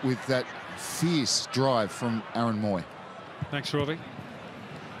ended with that fierce drive from Aaron Moy. Thanks, Robbie.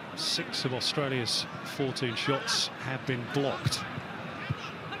 6 of Australia's 14 shots have been blocked.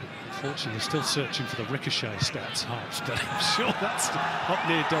 Unfortunately, they're still searching for the ricochet stats, Harps, but I'm sure that's up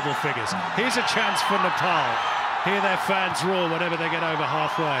near double figures. Here's a chance for Nepal. Hear their fans roar whenever they get over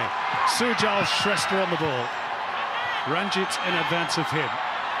halfway. Sujal Shrestha on the ball. Ranjit in advance of him.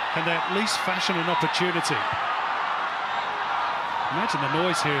 Can they at least fashion an opportunity? Imagine the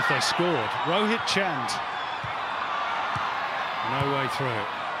noise here if they scored. Rohit Chand. No way through.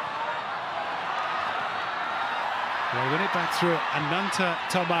 They win it back through Ananta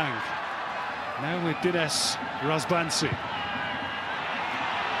Tamang. Now with Dinesh Razbansi.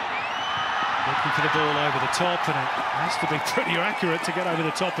 Looking for the ball over the top, and it has to be pretty accurate to get over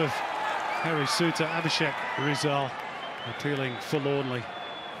the top of Harry Suter. Abhishek Rizal appealing forlornly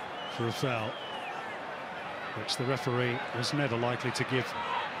for a foul, which the referee was never likely to give.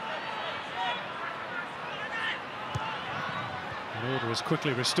 An order is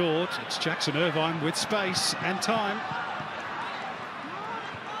quickly restored. It's Jackson Irvine with space and time.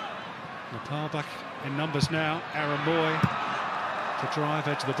 Nepal back in numbers now. Aaron Moy to drive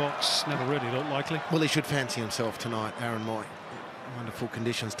edge of the box. Never really looked likely. Well, he should fancy himself tonight, Aaron Moy. Wonderful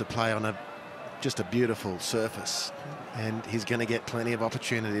conditions to play on just a beautiful surface. And he's going to get plenty of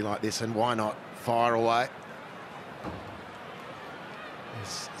opportunity like this. And why not fire away?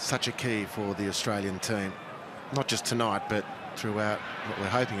 It's such a key for the Australian team. Not just tonight, but throughout what we're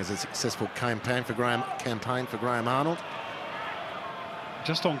hoping is a successful campaign for Graham Arnold.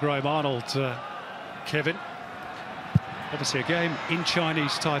 Just on Graham Arnold, Kevin. Obviously a game in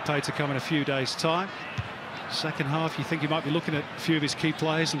Chinese Taipei to come in a few days' time. Second half, you think you might be looking at a few of his key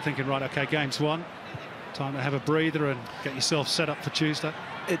players and thinking, right, OK, game's won. Time to have a breather and get yourself set up for Tuesday.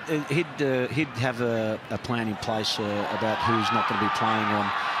 He'd have a plan in place about who's not going to be playing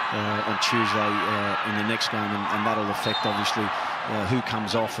on Tuesday in the next game, and that'll affect, obviously, who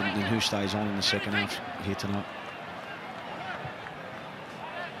comes off and who stays on in the second half here tonight.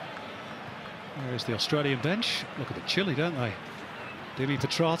 There's the Australian bench. Look a bit chilly, don't they? Dimi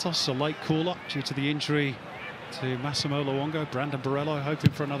Petratos, a late call-up due to the injury to Massimo Luongo. Brandon Borello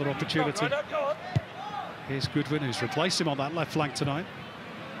hoping for another opportunity. Here's Goodwin, who's replaced him on that left flank tonight.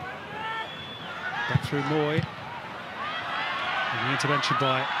 Back through Moy. And the intervention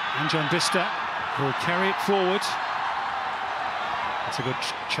by Anjan Bista, who will carry it forward. It's a good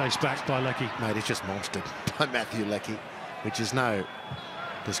chase back by Leckie. Mate, he's just monstered by Matthew Leckie, which is no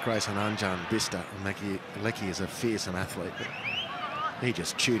disgrace on Anjan Bista. Leckie is a fearsome athlete, but he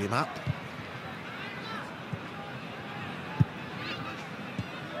just chewed him up.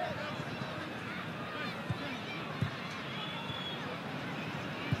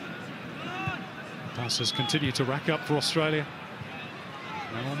 Passes continue to rack up for Australia.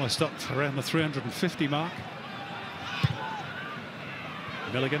 Now almost up around the 350 mark.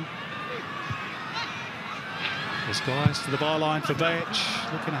 Milligan. This guys to the byline for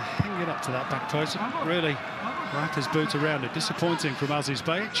Bajic, looking to hang it up to that back post. Really wrapped his boot around it. Disappointing from Aziz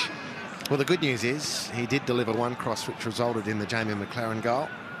Bajic. Well, the good news is he did deliver one cross which resulted in the Jamie McLaren goal.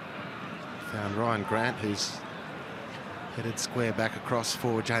 Found Ryan Grant, who's headed square back across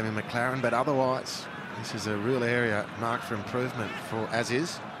for Jamie McLaren, but otherwise this is a real area marked for improvement for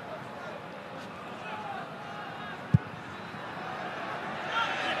Aziz.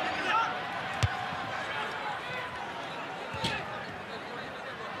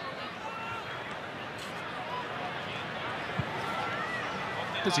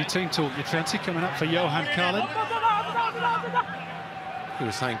 Busy team talk, you'd fancy, coming up for Johan Carlin. He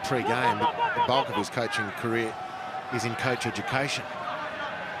was saying pre-game that the bulk of his coaching career is in coach education.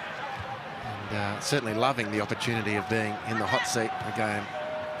 And certainly loving the opportunity of being in the hot seat again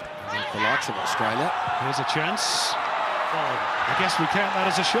against the likes of Australia. Here's a chance. Oh, I guess we count that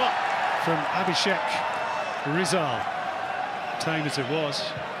as a shot from Abhishek Rizal. Tame as it was.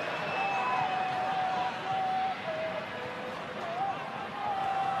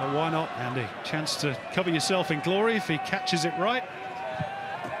 But why not, Andy? Chance to cover yourself in glory if he catches it right.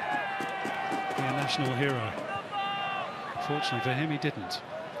 Be a national hero. Fortunately for him, he didn't.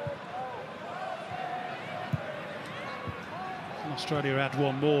 Australia had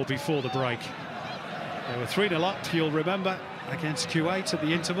one more before the break. They were 3-0 up, you'll remember, against Kuwait at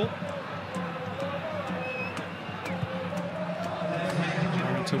the interval.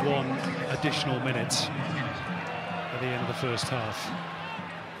 We're into 1 additional minute at the end of the first half.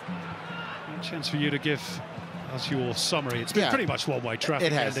 A chance for you to give us your summary. It's been pretty much one-way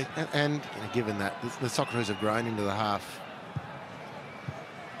traffic, it has. Andy. And given that the Socceroos have grown into the half,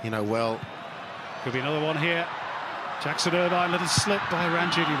 well. Could be another one here. Jackson Irvine, little slip by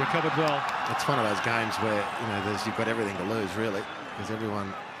Ranjit, recovered well. It's one of those games where, you've got everything to lose, really, because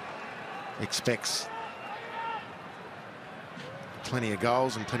everyone expects plenty of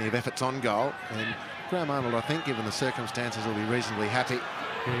goals and plenty of efforts on goal. And Graham Arnold, I think, given the circumstances, will be reasonably happy.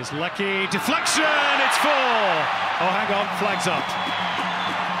 Here's Leckie, deflection, it's 4! Oh, hang on, flag's up.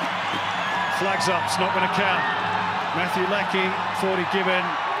 Flag's up, it's not going to count. Matthew Leckie thought he'd given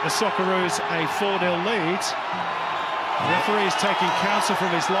the Socceroos a 4-0 lead. The referee is taking counsel from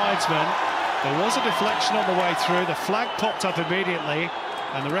his linesman. There was a deflection on the way through. The flag popped up immediately,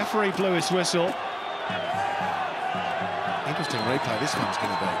 and the referee blew his whistle. Interesting replay this one's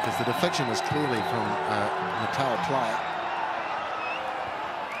going to be, because the deflection was clearly from a Nepal player.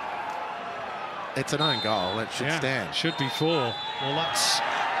 It's an own goal. It should stand. Should be 4. Well, that's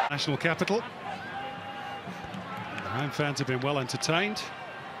national capital. The home fans have been well entertained.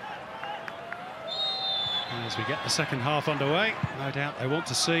 As we get the second half underway, no doubt they want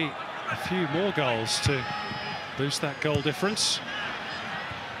to see a few more goals to boost that goal difference.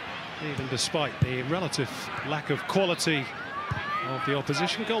 Even despite the relative lack of quality of the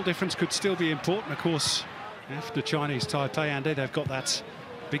opposition, goal difference could still be important. Of course, after Chinese Taipei, Andy, they've got that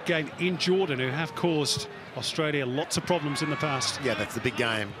big game in Jordan, who have caused Australia lots of problems in the past. Yeah, that's the big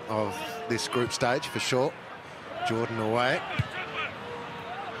game of this group stage for sure. Jordan away.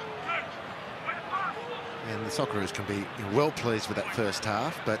 And the Socceroos can be well pleased with that first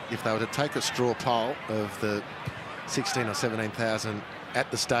half, but if they were to take a straw poll of the 16 or 17,000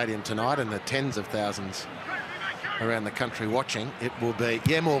 at the stadium tonight and the tens of thousands around the country watching, it will be,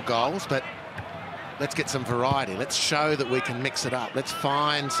 more goals, but let's get some variety. Let's show that we can mix it up. Let's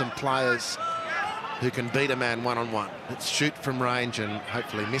find some players who can beat a man one-on-one. Let's shoot from range and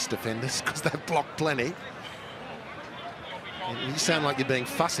hopefully miss defenders, because they've blocked plenty. You sound like you're being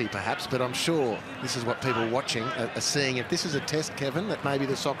fussy, perhaps, but I'm sure this is what people watching are seeing. If this is a test, Kevin, that maybe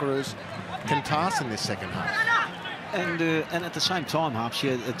the Socceroos can pass in this second half. And at the same time, Harps,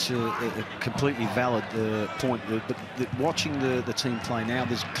 it's a completely valid point. But watching the team play now,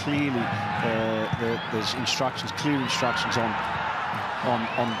 there's clearly there's clear instructions on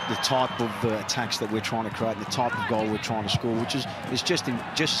the type of attacks that we're trying to create and the type of goal we're trying to score, which is just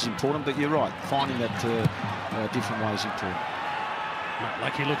as important. But you're right, finding that different ways into it.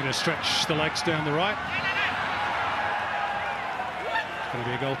 Leckie looking to stretch the legs down the right. It's going to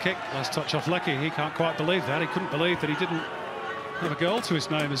be a goal kick. Last touch off Leckie. He can't quite believe that. He couldn't believe that he didn't have a goal to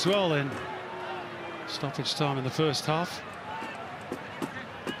his name as well in stoppage time in the first half.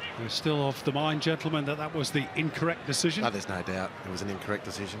 We're still of the mind, gentlemen, that was the incorrect decision. Oh, there's no doubt it was an incorrect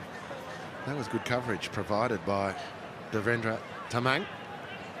decision. That was good coverage provided by Devendra Tamang.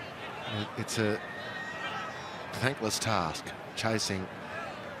 It's a thankless task, chasing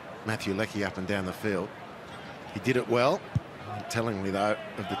Matthew Leckie up and down the field. He did it well. Tellingly, though,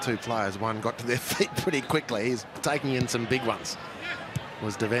 of the two players, one got to their feet pretty quickly. He's taking in some big ones.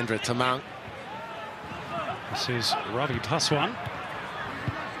 Was Devendra Tamang. This is Ravi Paswan,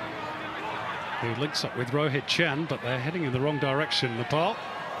 who links up with Rohit Chan, but they're heading in the wrong direction, Nepal.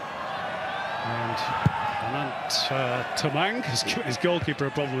 And Anant Tamang has given his goalkeeper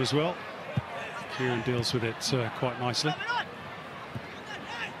a problem as well. Kieran deals with it quite nicely.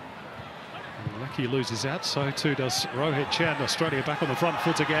 And Leckie loses out, so too does Rohit Chan. Australia back on the front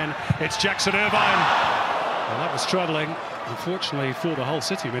foot again. It's Jackson Irvine. Well, that was troubling, unfortunately, for the whole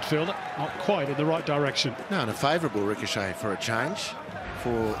City midfielder. Not quite in the right direction. No, and a favourable ricochet for a change for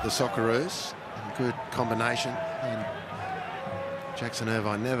the Socceroos. Good combination. And Jackson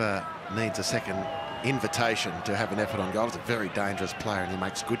Irvine never needs a second invitation to have an effort on goal. He's a very dangerous player and he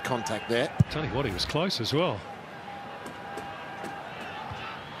makes good contact there. Tell you what, he was close as well.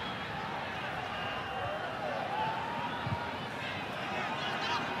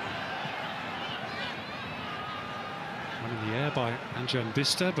 One in the air by Anjan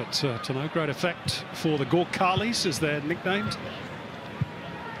Bista, but to no great effect for the Gorkhalis, as they're nicknamed.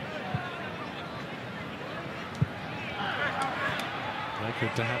 could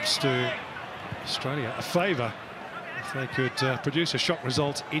perhaps do Australia a favour if they could produce a shock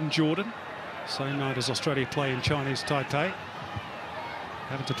result in Jordan, same night as Australia play in Chinese Taipei.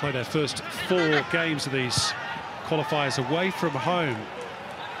 Having to play their first 4 games of these qualifiers away from home,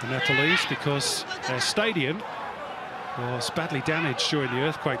 the Nepalese, because their stadium was badly damaged during the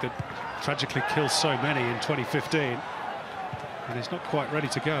earthquake that tragically killed so many in 2015. And he's not quite ready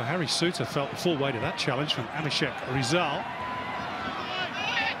to go. Harry Suter felt the full weight of that challenge from Abhishek Rizal.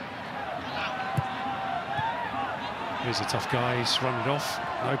 Here's a tough guy, he's run it off,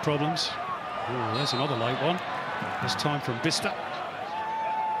 no problems. Ooh, there's another late one. This time from Bista.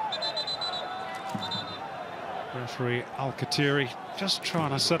 Referee Al-Khatiri just trying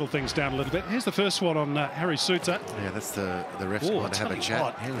to settle things down a little bit. Here's the first one on Harry Suter. Yeah, that's the ref's going to have a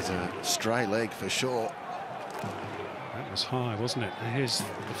chat. He was a stray leg for sure. That was high, wasn't it? And here's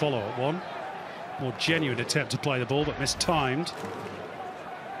the follow-up one. More genuine attempt to play the ball, but mistimed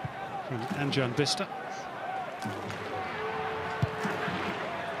from Anjan Bista.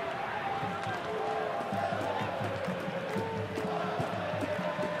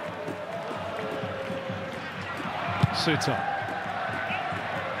 Suter.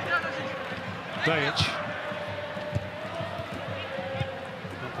 Bajic.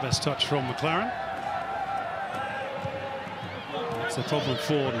 Not the best touch from McLaren. That's the problem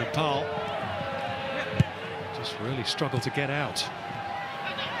for Nepal. Just really struggled to get out.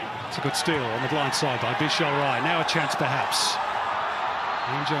 It's a good steal on the blind side by Bishal Rai. Now a chance perhaps.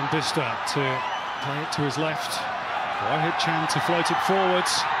 Anjan Bista to play it to his left. Rohit Chand to float it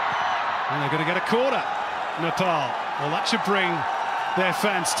forwards. And they're going to get a corner. Nepal. Well, that should bring their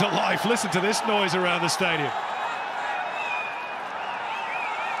fans to life. Listen to this noise around the stadium.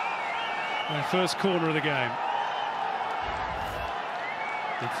 Their first corner of the game.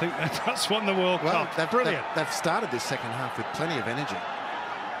 You'd think they've perhaps won the World Cup. Brilliant. They've started this second half with plenty of energy.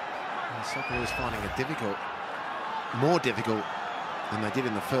 And Soccer is finding it difficult, more difficult than they did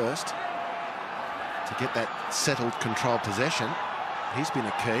in the first, to get that settled, controlled possession. He's been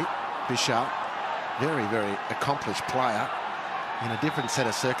a key. Bishal. Very, very accomplished player in a different set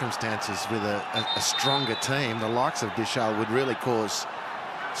of circumstances with a stronger team. The likes of Bishal would really cause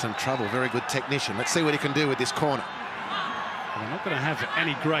some trouble. Very good technician. Let's see what he can do with this corner. They're not going to have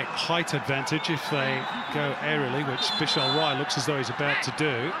any great height advantage if they go aerially, which Bishal Rai looks as though he's about to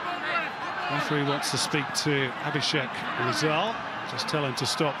do. Referee wants to speak to Abhishek Rizal. Just tell him to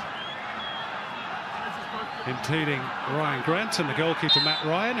stop impeding Ryan Grant, and the goalkeeper Matt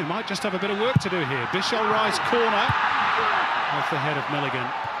Ryan, who might just have a bit of work to do here. Bishal Rai's corner off the head of Milligan.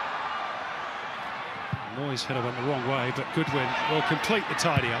 Noy's header went the wrong way, but Goodwin will complete the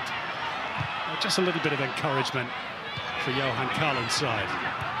tidy up. Just a little bit of encouragement for Johan Karlin's side.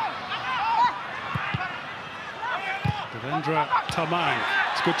 Devendra Tamang,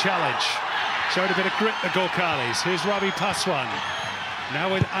 it's a good challenge. Showed a bit of grit, the Gorkhalis. Here's Ravi Paswan.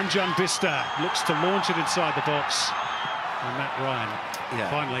 Now with Anjan Bista, looks to launch it inside the box. And Matt Ryan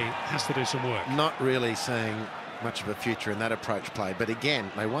finally has to do some work. Not really seeing much of a future in that approach play, but again,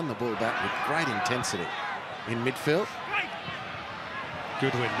 they won the ball back with great intensity in midfield.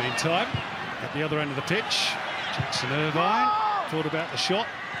 Goodwin, meantime, at the other end of the pitch. Jackson Irvine thought about the shot.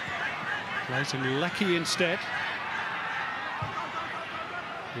 Plays him Lecky instead.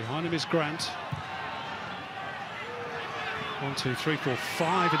 Behind him is Grant. 1, 2, 3, 4,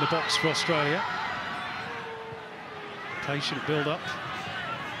 5 in the box for Australia. Patient build-up.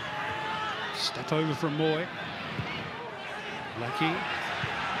 Step over from Moy. Lecky.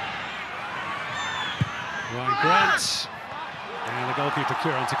 Ryan Grant. And the goalkeeper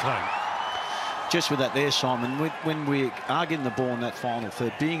Kieran to claim. Just with that there, Simon, when we are getting the ball in that final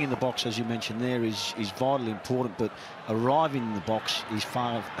third, being in the box, as you mentioned there, is vitally important, but arriving in the box has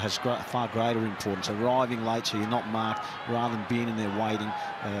far greater importance. Arriving late so you're not marked rather than being in there waiting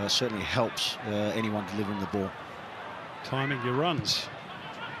certainly helps anyone delivering the ball. Timing your runs.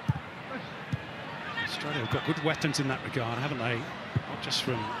 Australia have got good weapons in that regard, haven't they? Not just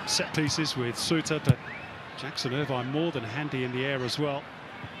from set pieces with Suter, but Jackson Irvine more than handy in the air as well.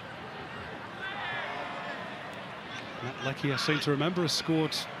 Matt Lecky, I seem to remember, has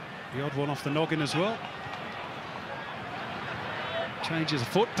scored the odd one off the noggin as well. Changes a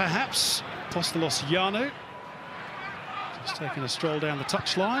foot, perhaps. Apostolos Yanu. Just taking a stroll down the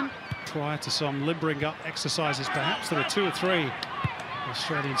touchline prior to some limbering up exercises, perhaps. There are 2 or 3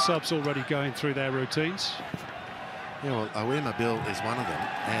 Australian subs already going through their routines. Yeah, well, Awema Bill is one of them,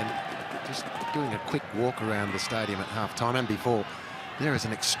 and just doing a quick walk around the stadium at half-time and before, there is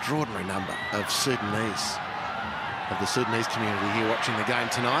an extraordinary number of Sudanese of the Sudanese community here watching the game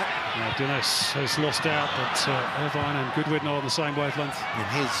tonight. Dinos has lost out, but Irvine and Goodwin are on the same wavelength. And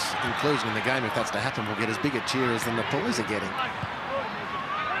his inclusion in the game, if that's to happen, will get as big a cheer as the Nepalese are getting.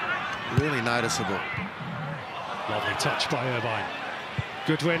 Really noticeable. Lovely touch by Irvine.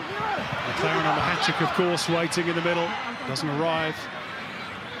 Goodwin. McLaren on the hat-trick, of course, waiting in the middle. Doesn't arrive.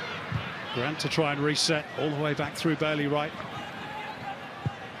 Grant to try and reset all the way back through Bailey Wright.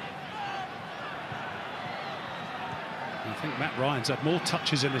 I think Matt Ryan's had more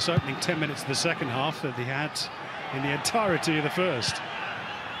touches in this opening 10 minutes of the second half than he had in the entirety of the first.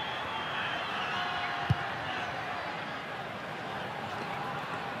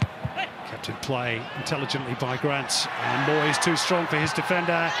 Kept in play intelligently by Grant. And Moyes too strong for his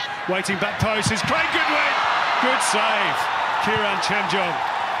defender. Waiting back post is Craig Goodwin. Good save. Kieran Chemjong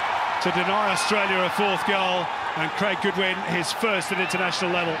to deny Australia a fourth goal. And Craig Goodwin his first at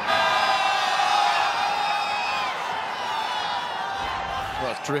international level.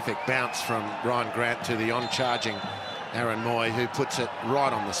 Well, it's terrific bounce from Ryan Grant to the on-charging Aaron Moy, who puts it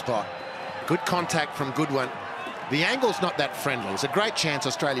right on the spot. Good contact from Goodwin. The angle's not that friendly. It's a great chance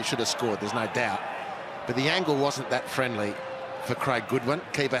Australia should have scored, there's no doubt. But the angle wasn't that friendly for Craig Goodwin.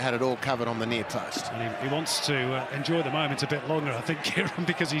 Keeper had it all covered on the near post. And he wants to enjoy the moment a bit longer, I think, Kieran,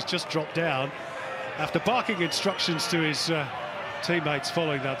 because he's just dropped down. After barking instructions to his teammates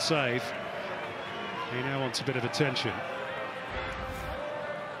following that save, he now wants a bit of attention.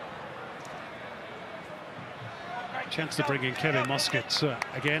 Chance to bring in Kevin Muscat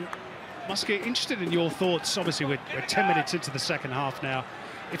again. Muscat, interested in your thoughts. Obviously, we're 10 minutes into the second half now.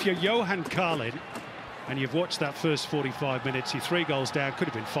 If you're Johan Carlin and you've watched that first 45 minutes, you're 3 goals down, could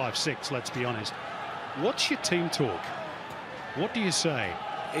have been 5-6, let's be honest. What's your team talk? What do you say?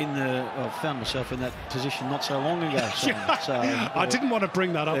 I found myself in that position not so long ago. I didn't want to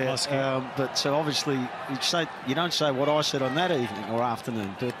bring that up, Muscat. But so obviously, you don't say what I said on that evening or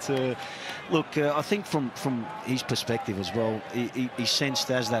afternoon. But look, I think from his perspective as well, he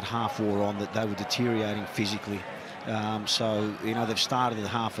sensed as that half wore on that they were deteriorating physically. So, you know, they've started the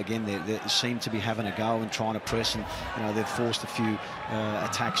half again. They seem to be having a go and trying to press, and, you know, they've forced a few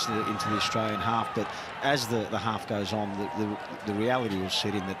attacks into the Australian half. But as the half goes on, the reality will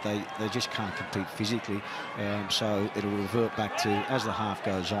set in that they just can't compete physically. So it'll revert back to, as the half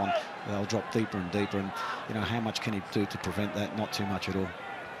goes on, they'll drop deeper and deeper. And, you know, how much can he do to prevent that? Not too much at all.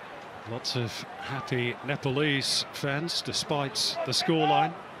 Lots of happy Nepalese fans, despite the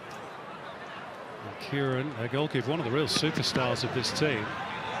scoreline. Kieran, a goalkeeper, one of the real superstars of this team.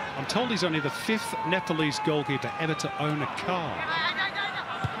 I'm told he's only the 5th Nepalese goalkeeper ever to own a car.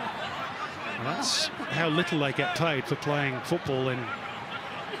 And that's how little they get paid for playing football in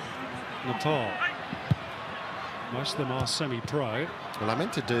Nepal. Most of them are semi-pro. Well, I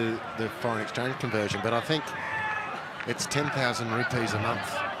meant to do the foreign exchange conversion, but I think it's 10,000 rupees a month.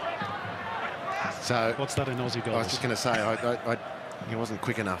 So what's that in Aussie dollars? I was just going to say, he wasn't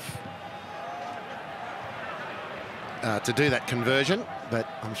quick enough to do that conversion, but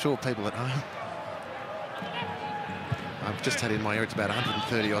I'm sure people at home, I've just had in my ear it's about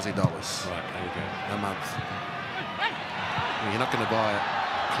 130 Aussie dollars a month. Well, you're not going to buy a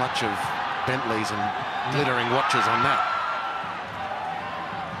clutch of Bentleys and glittering watches on that,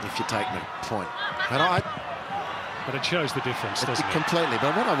 if you take my point. But it shows the difference, doesn't it? Completely.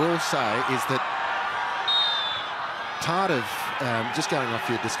 But what I will say is that part of, just going off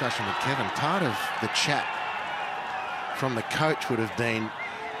your discussion with Kevin, part of the chat from the coach would have been,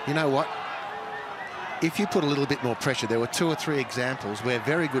 you know what, if you put a little bit more pressure, there were 2 or 3 examples where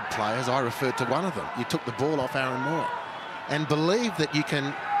very good players, I referred to one of them, you took the ball off Aaron Moore, and believe that you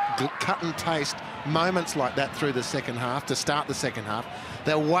can cut and paste moments like that through the second half, to start the second half.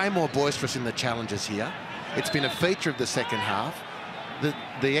 They're way more boisterous in the challenges here. It's been a feature of the second half.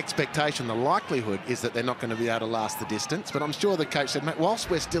 The expectation, the likelihood is that they're not going to be able to last the distance, but I'm sure the coach said, mate, whilst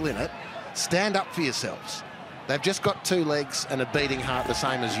we're still in it, stand up for yourselves. They've just got 2 legs and a beating heart the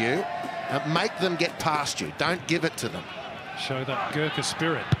same as you. Make them get past you. Don't give it to them. Show that Gurkha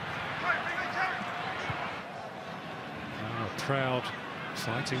spirit. Oh, a proud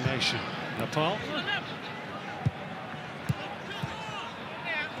fighting nation. Nepal.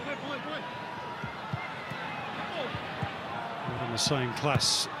 Not in the same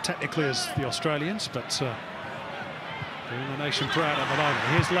class technically as the Australians, but doing the nation proud at the moment.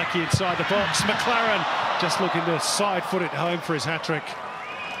 Here's Leckie inside the box. McLaren just looking to side-foot it home for his hat-trick.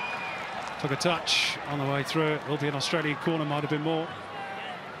 Took a touch on the way through. It will be an Australian corner, might have been more.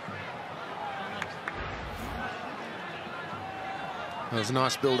 It was a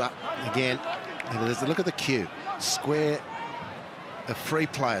nice build-up again. Look at the queue. Square of free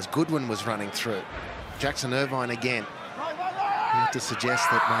players. Goodwin was running through. Jackson Irvine again. You have to suggest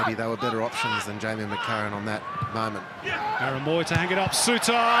that maybe they were better options than Jamie McLaren on that moment. Aaron Moy to hang it up.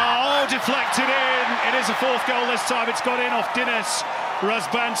 Suter, oh, deflected in. It is a fourth goal this time. It's got in off Dinesh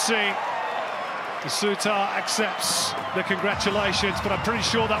Razbansi. Suter accepts the congratulations, but I'm pretty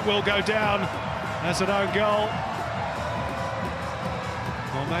sure that will go down as an own goal.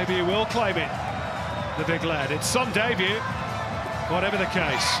 Or maybe he will claim it, the big lad. It's some debut, whatever the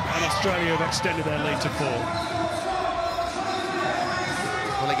case, and Australia have extended their lead to 4.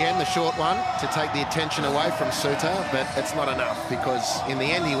 Well, again, the short one to take the attention away from Suter, but it's not enough because in the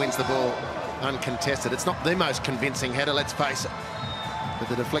end he wins the ball uncontested. It's not the most convincing header, let's face it. But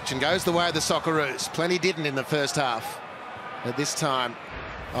the deflection goes the way of the Socceroos. Plenty didn't in the first half. But this time,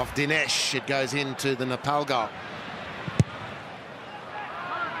 off Dinesh, it goes into the Nepal goal.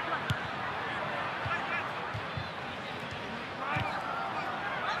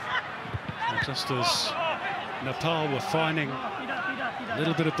 And just as Nepal were finding a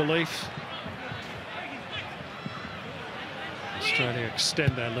little bit of belief, Australia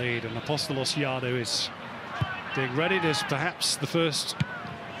extend their lead, and Apostolos Yadu is being readied as perhaps the first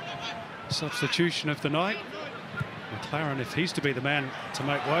substitution of the night. McLaren, if he's to be the man to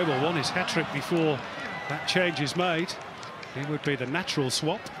make way, will want his hat-trick before that change is made. He would be the natural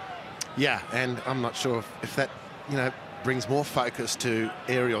swap. Yeah, and I'm not sure if that, you know, brings more focus to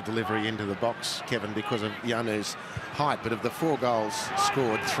aerial delivery into the box, Kevin, because of Yanu's height. But of the 4 goals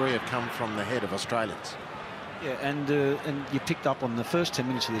scored, 3 have come from the head of Australians. Yeah, and you picked up on the first 10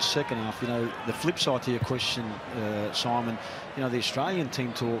 minutes of this second half. You know, the flip side to your question, Simon, you know, the Australian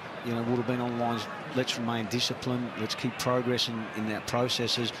team talk, you know, would have been on the lines, let's remain disciplined, let's keep progressing in our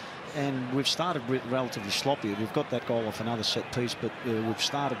processes. And we've started relatively sloppy. We've got that goal off another set piece, but we've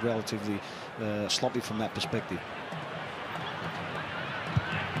started relatively sloppy from that perspective.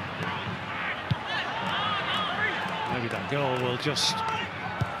 Maybe that goal will just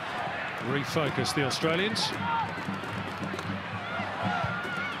refocus the Australians.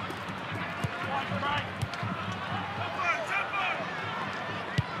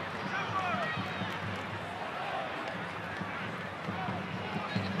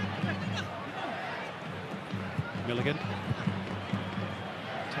 Milligan.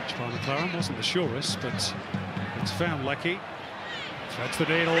 Touch by McLaren, wasn't the surest, but it's found Leckie. Threads the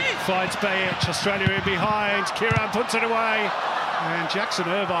needle, finds Bayic, Australia in behind, Kieran puts it away, and Jackson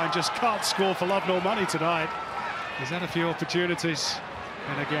Irvine just can't score for love nor money tonight. He's had a few opportunities,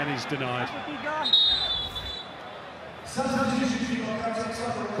 and again he's denied.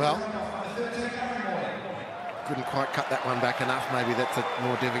 Well, couldn't quite cut that one back enough. Maybe that's a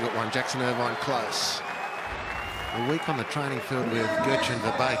more difficult one. Jackson Irvine close. A week on the training field with Gertrude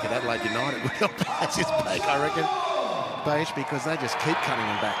Verbeek at Adelaide United will pass his back, I reckon. Beige, because they just keep cutting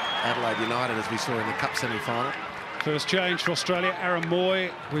him back. Adelaide United, as we saw in the Cup semi-final. First change for Australia, Aaron Moy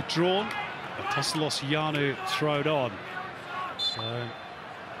withdrawn. Apostolos Yanu thrown on. So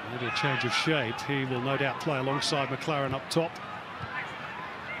maybe a change of shape. He will no doubt play alongside McLaren up top.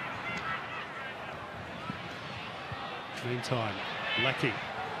 Meantime, Leckie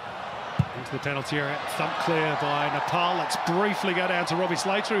into the penalty area, thump clear by Nepal. Let's briefly go down to Robbie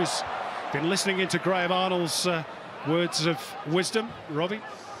Slater, who's been listening into Graham Arnold's words of wisdom. Robbie?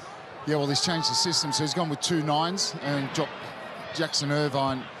 Yeah, well, he's changed the system, so he's gone with 2 9s and dropped Jackson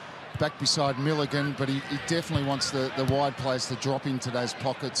Irvine back beside Milligan, but he definitely wants the wide players to drop into those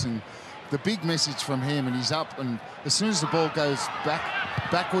pockets. And the big message from him, and he's up, and as soon as the ball goes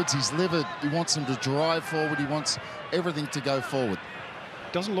backwards, he's livid. He wants them to drive forward. He wants everything to go forward.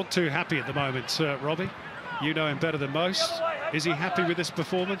 Doesn't look too happy at the moment, Robbie. You know him better than most. Is he happy with this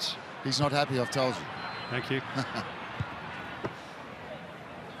performance? He's not happy, I've told you. Thank you.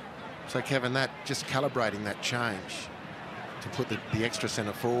 So, Kevin, that just calibrating that change to put the extra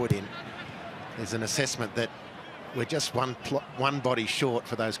centre forward in is an assessment that we're just one body short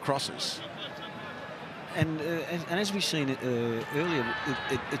for those crosses. And as we've seen earlier,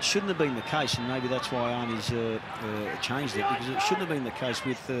 it shouldn't have been the case, and maybe that's why Arnie's changed it, because it shouldn't have been the case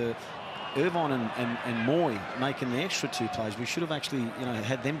with Irvine and Moy making the extra 2 plays. We should have actually, you know,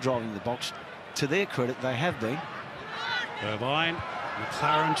 had them driving the box. To their credit, they have been. Irvine,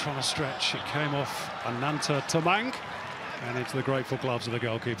 McLaren trying to stretch. It came off Ananta Tamang and into the grateful gloves of the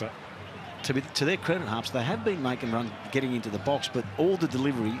goalkeeper. To their credit, Harps, they have been making runs, getting into the box, but all the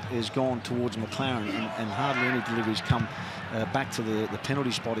delivery has gone towards McLaren, and hardly any deliveries come back to the penalty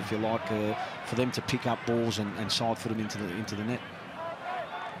spot, if you like, for them to pick up balls and side foot them into the net.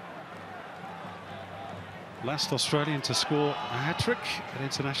 Last Australian to score a hat-trick at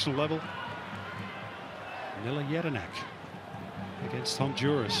international level, Mila Jedinak against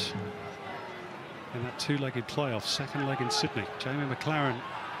Honduras. in that two-legged playoff, second leg in Sydney. Jamie McLaren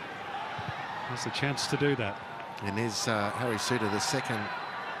has the chance to do that. And is Harry Suter the second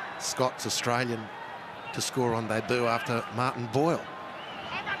Scots-Australian to score on debut after Martin Boyle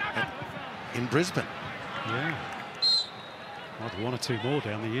in Brisbane? Yeah. Well, one or two more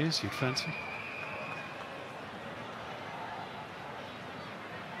down the years, you'd fancy.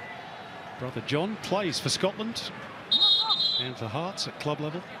 Brother John plays for Scotland and for Hearts at club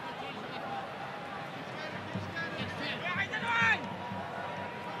level.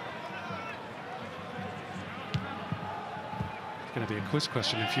 It's going to be a quiz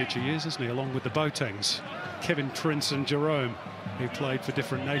question in future years, isn't he? Along with the Boatengs, Kevin Prince and Jerome, who played for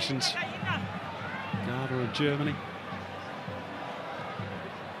different nations. Garda and Germany.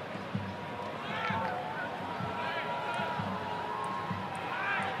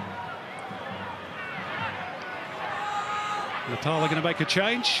 Nepal are going to make a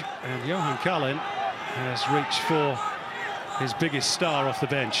change, and Johan Kalin has reached for his biggest star off the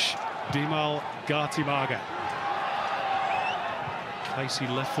bench, Bimal Gartimaga. Pacey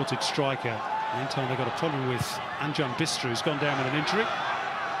left-footed striker. Meantime, they've got a problem with Anjan Bistra, who's gone down with an injury.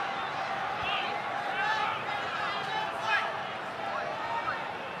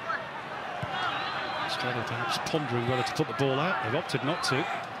 Australia perhaps pondering whether to put the ball out. They've opted not to.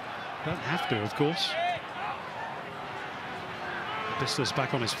 Don't have to, of course. Bistra's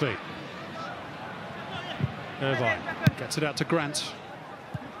back on his feet. Irvine gets it out to Grant.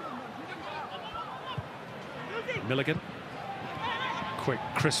 Milligan. Quick,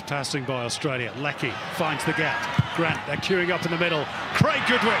 crisp passing by Australia. Leckie finds the gap. Grant, they're queuing up in the middle. Craig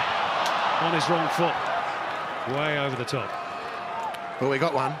Goodwin on his wrong foot. Way over the top. Well, we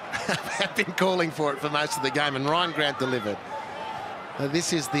got one. I've been calling for it for most of the game, and Ryan Grant delivered.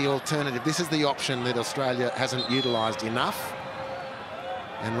 This is the alternative. This is the option that Australia hasn't utilised enough.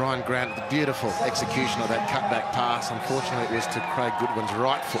 And Ryan Grant, the beautiful execution of that cutback pass. Unfortunately, it was to Craig Goodwin's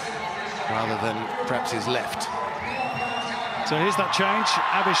right foot rather than perhaps his left. So here's that change.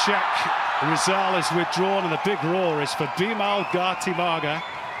 Abhishek Rizal is withdrawn, and the big roar is for Bimal Gartimaga.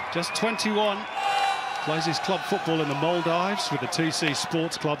 Just 21. Plays his club football in the Maldives with the TC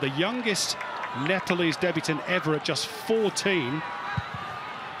Sports Club. The youngest Nepalese debutant ever at just 14.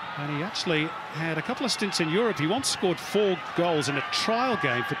 And he actually had a couple of stints in Europe. He once scored 4 goals in a trial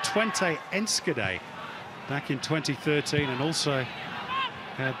game for Twente Enschede back in 2013, and also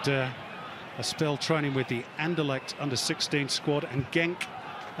had a spell training with the Anderlecht under-16 squad and Genk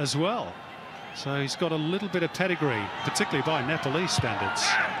as well. So he's got a little bit of pedigree, particularly by Nepalese standards.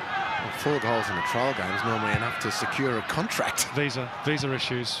 Well, 4 goals in a trial game is normally enough to secure a contract. Visa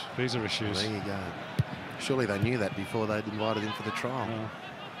issues. Well, there you go. Surely they knew that before they'd invited him for the trial. Well,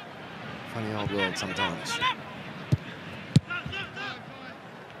 funny old world sometimes.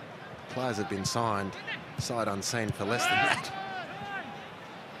 Players have been signed sight unseen for less than that.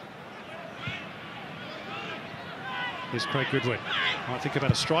 here's Craig Goodwin. Might think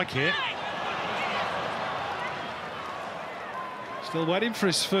about a strike here. Still waiting for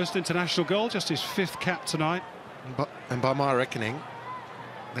his first international goal, just his 5th cap tonight. And by my reckoning,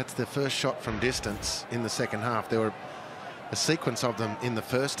 that's the first shot from distance in the second half. There were a sequence of them in the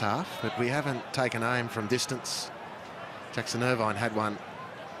first half, but we haven't taken aim from distance. Jackson Irvine had one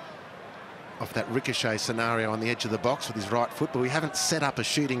off that ricochet scenario on the edge of the box with his right foot, but we haven't set up a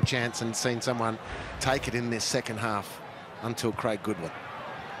shooting chance and seen someone take it in this second half until Craig Goodwin.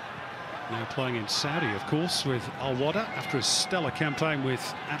 Now playing in Saudi, of course, with Al Wada after a stellar campaign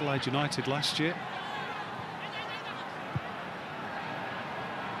with Adelaide United last year.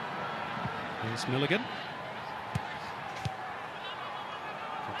 Here's Milligan.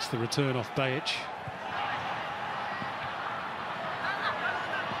 That's the return off Bajic.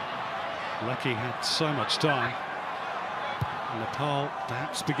 Leckie had so much time. Nepal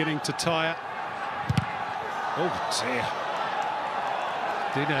perhaps beginning to tire. Oh dear.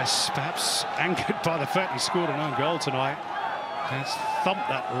 Dinesh perhaps angered by the fact he scored an own goal tonight. Has thumped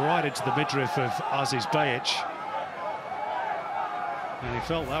that right into the midriff of Aziz Bajic. And he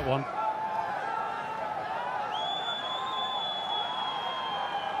felt that one.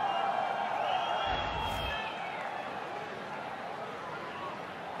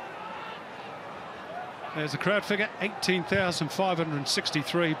 There's the crowd figure,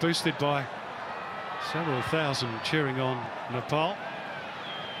 18,563, boosted by several thousand cheering on Nepal.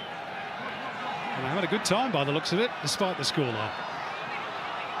 And they had a good time by the looks of it, despite the scoreline.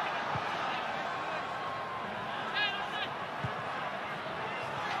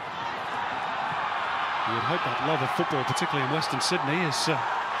 You would hope that love of football, particularly in Western Sydney, is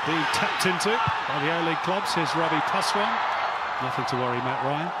being tapped into by the A-League clubs. Here's Ravi Paswan. Nothing to worry Matt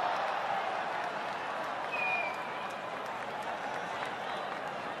Ryan.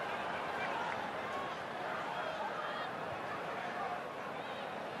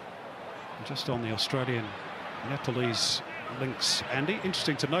 Just on the Australian Nepalese links, Andy,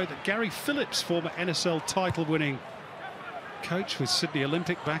 interesting to know that Gary Phillips, former NSL title-winning coach with Sydney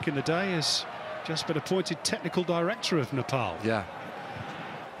Olympic back in the day, has just been appointed technical director of Nepal. Yeah.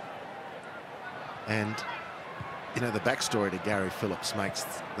 And, you know, the backstory to Gary Phillips makes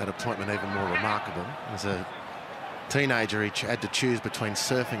that appointment even more remarkable. As a teenager, he had to choose between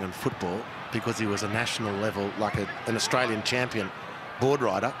surfing and football because he was a national level, like an Australian champion board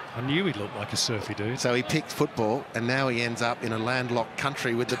rider. I knew he'd look like a surfy dude. So he picked football, and now he ends up in a landlocked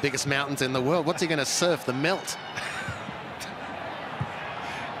country with the biggest mountains in the world. What's he going to surf? The melt?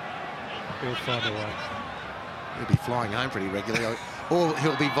 He'll find a way. He'll be flying home pretty regularly. Or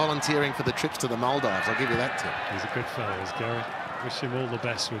he'll be volunteering for the trips to the Maldives. I'll give you that tip. He's a good fellow, is Gary. Wish him all the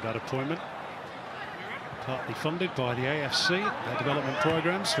best with that appointment. Partly funded by the AFC, their development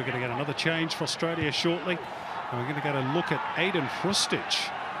programs. We're going to get another change for Australia shortly. And we're going to get a look at Aiden Hrustic.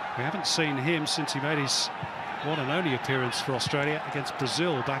 We haven't seen him since he made his one and only appearance for Australia against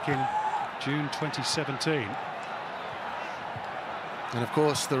Brazil back in June 2017. And of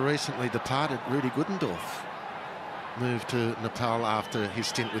course, the recently departed Rudy Guddendorf moved to Nepal after his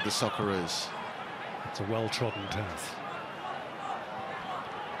stint with the Socceroos. It's a well-trodden path.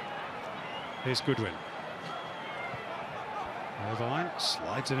 Here's Goodwin. Irvine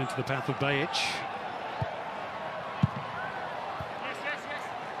slides it into the path of Bajic.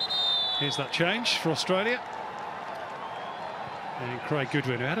 Here's that change for Australia. And Craig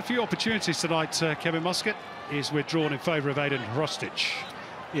Goodwin, who had a few opportunities tonight, Kevin Muscat, is withdrawn in favour of Aiden Hrustic.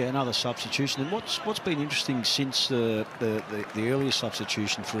 Yeah, another substitution. And what's been interesting since the earlier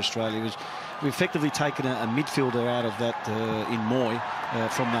substitution for Australia was we've effectively taken a midfielder out of that in Moy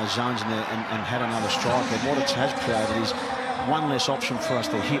from those zones and had another striker. And what it has created is one less option for us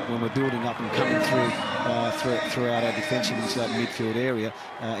to hit when we're building up and coming throughout our defensive into that midfield area.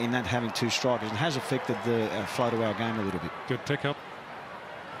 In that having two strikers, and has affected the flow to our game a little bit. Good pickup.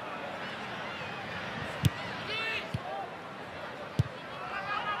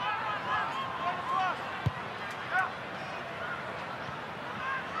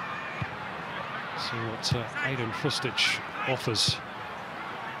 See what Aiden Hrustic offers.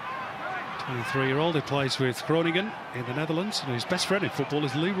 23-year-old who plays with Groningen in the Netherlands, and whose best friend in football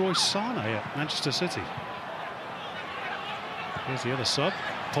is Leroy Sane at Manchester City. Here's the other sub,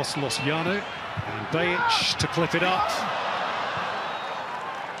 Apostolos Yanu, and Bajic to clip it up.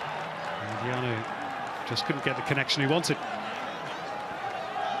 And Yanu just couldn't get the connection he wanted.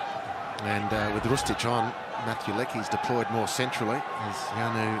 And with Hrustic on, Matthew Leckie's deployed more centrally as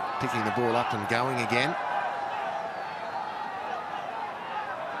Yanu picking the ball up and going again.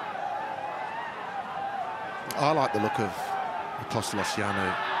 I like the look of Apostolos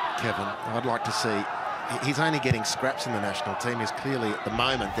Yanu, Kevin. I'd like to see... He's only getting scraps in the national team. He's clearly, at the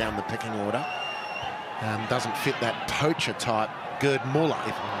moment, down the pecking order. Doesn't fit that poacher type Gerd Muller.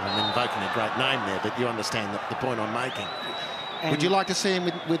 I'm invoking a great name there, but you understand the point I'm making. Would you like to see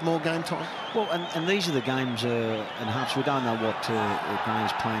him with more game time? Well, and these are the games, and perhaps we don't know what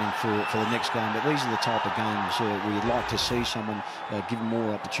Graham's planning for the next game, but these are the type of games where you'd like to see someone given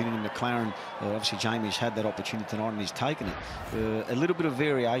more opportunity. McLaren, obviously Jamie's had that opportunity tonight and he's taken it. A little bit of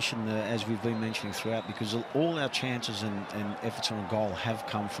variation, as we've been mentioning throughout, because all our chances and efforts on goal have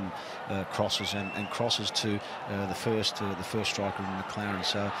come from crosses and crosses to the first striker in McLaren.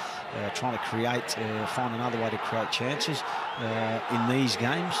 So trying to find another way to create chances in these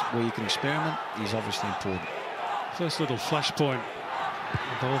games where you can experiment is obviously important. First little flashpoint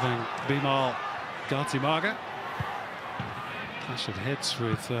involving Bimal Gartimaga. Clash of heads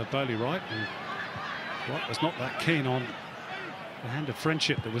with Bailey Wright, and Wright was not that keen on the hand of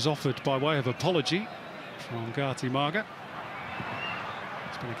friendship that was offered by way of apology from Gartimaga.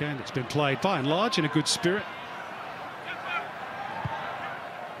 It's been a game that's been played by and large in a good spirit.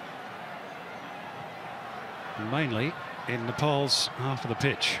 And mainly in Nepal's half of the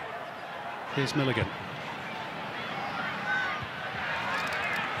pitch. Here's Milligan.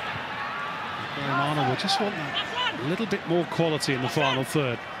 Graham Arnold will just want a little bit more quality in the final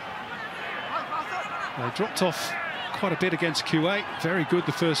third. They dropped off quite a bit against Kuwait. Very good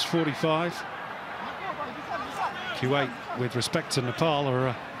the first 45. Kuwait, with respect to Nepal, are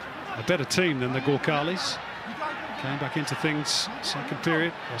a better team than the Gorkhalis. Came back into things second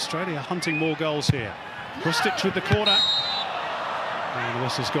period. Australia hunting more goals here. Hrustic with the corner. And the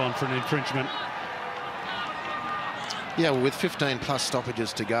whistle's gone for an infringement. Yeah, well, with 15 plus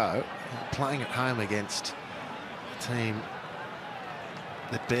stoppages to go, playing at home against a team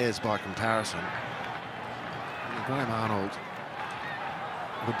that bears by comparison, Graham Arnold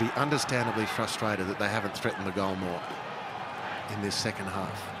would be understandably frustrated that they haven't threatened the goal more in this second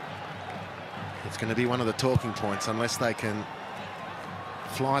half. It's going to be one of the talking points unless they can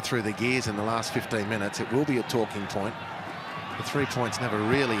fly through the gears in the last 15 minutes. It will be a talking point. The 3 points never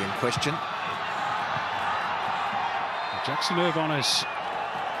really in question. Jackson Irvine has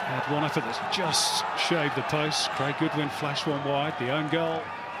had one effort that's just shaved the post. Craig Goodwin flashed one wide, the own goal.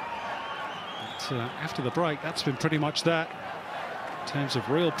 But after the break, that's been pretty much that. In terms of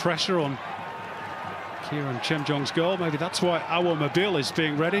real pressure on Kieran Chemjong's goal. Maybe that's why Awa Mabil is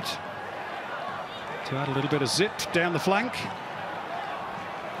being readied to add a little bit of zip down the flank.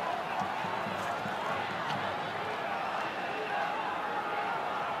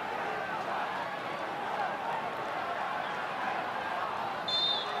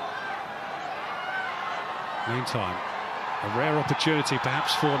 Meantime, a rare opportunity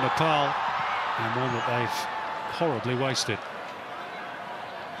perhaps for Nepal, and one that they've horribly wasted.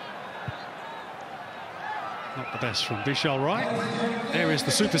 Not the best from Vishal Rai. There is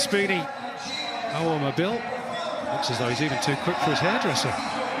the super speedy Awa Mabil. Looks as though he's even too quick for his hairdresser.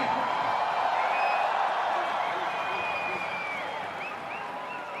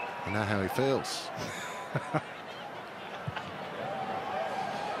 You know how he feels.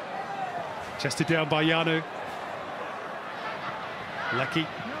 Chested down by Yanu. Lecky.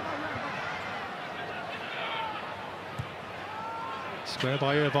 Square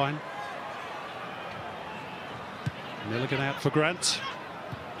by Irvine. Milligan out for Grant.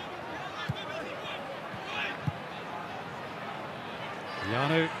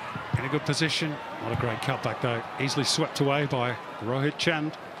 Yanu in a good position. Not a great cutback though. Easily swept away by Rohit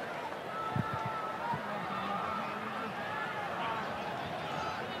Chand.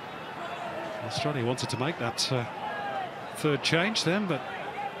 Australia wanted to make that third change then, but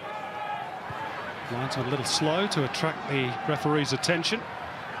lines were a little slow to attract the referee's attention.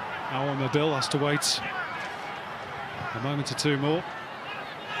 Awa Mabil has to wait a moment or two more.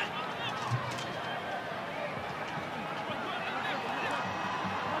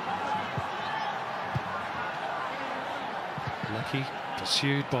 Lucky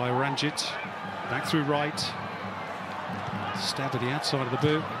pursued by Ranjit. Back through right. Stab at the outside of the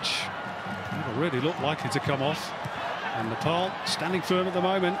boot, which never really looked likely to come off. And Nepal standing firm at the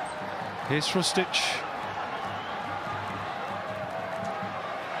moment. Here's Frustic.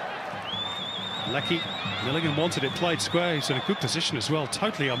 Lecky. Milligan wanted it played square. He's in a good position as well.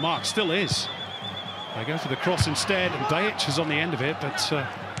 Totally unmarked. Still is. They go for the cross instead, and Bajic is on the end of it, but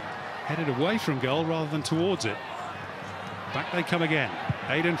headed away from goal rather than towards it. Back they come again.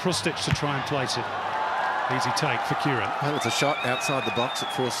 Aiden Frustic to try and place it. Easy take for Kieran. Well, it's a shot outside the box. It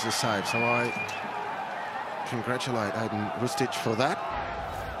forces a save, so I congratulate Aiden Frustic for that.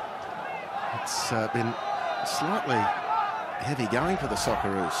 It's been slightly heavy going for the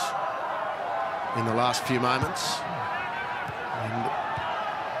Socceroos in the last few moments, and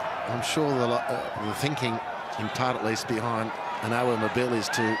I'm sure the thinking, in part at least, behind an Awa Mabil is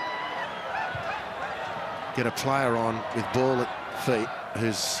to get a player on with ball at feet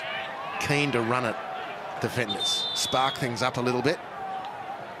who's keen to run at defenders, spark things up a little bit.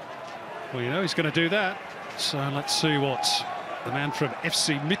 Well, you know he's going to do that, so let's see what the man from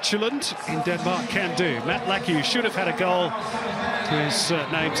FC Midtjylland in Denmark can do. Matt Lackey, who should have had a goal to his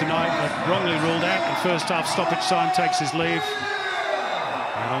name tonight, but wrongly ruled out. And first half stoppage time takes his leave.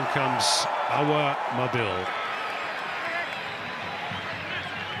 And on comes Awa Mabil.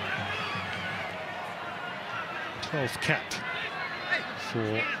 #12 cap for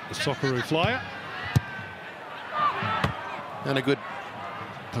the Socceroo Flyer. And a good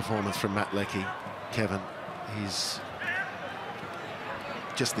performance from Matt Leckie, Kevin. He's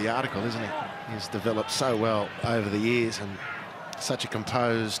just the article, isn't he? He's developed so well over the years and such a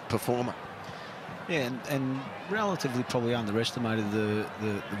composed performer. Yeah, and relatively probably underestimated the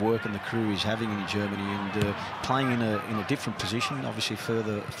work and the crew he's having in Germany, and playing in a different position, obviously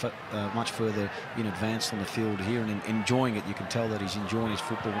much further in advance on the field here, and enjoying it. You can tell that he's enjoying his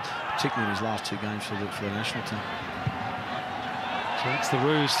football, particularly in his last two games for the national team. So that's the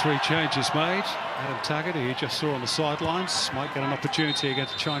Roos, 3 changes made. Adam Taggart, who you just saw on the sidelines, might get an opportunity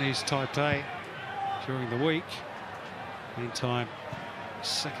against Chinese Taipei during the week. Meantime,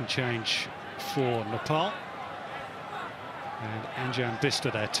 second change for Nepal. And Anjan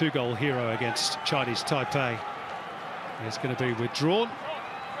Bista, their 2-goal hero against Chinese Taipei, is going to be withdrawn.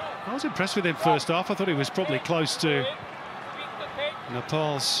 I was impressed with him first half. I thought he was probably close to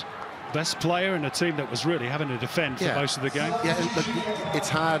Nepal's best player in a team that was really having to defend for most of the game. Yeah, but it's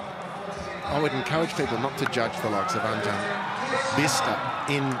hard. I would encourage people not to judge the likes of Anjan Bista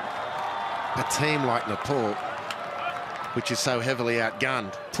in a team like Nepal, which is so heavily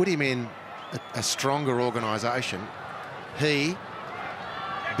outgunned. Put him in a stronger organisation. He,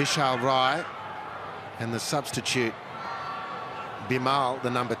 Vishal Rai, and the substitute Bimal, the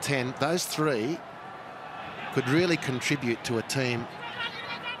number 10, those three could really contribute to a team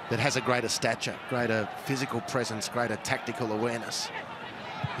that has a greater stature, greater physical presence, greater tactical awareness,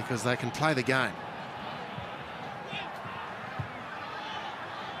 because they can play the game.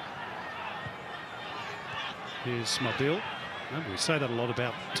 Here's Mobile. Remember, we say that a lot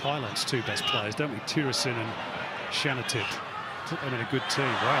about Thailand's two best players, don't we? Tirasin and Shanatip. Put them in a good team.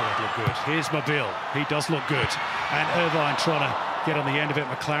 Wow, that look good. Here's Mobile. He does look good. And Irvine trying to get on the end of it.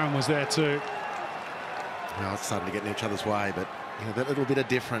 McLaren was there too. Well, it's starting to get in each other's way, but you know, that little bit of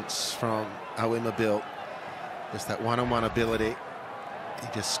difference from Owen Mobile, just that one-on-one ability. He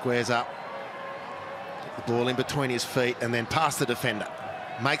just squares up, get the ball in between his feet, and then past the defender.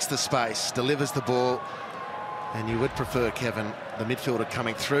 Makes the space, delivers the ball. And you would prefer, Kevin, the midfielder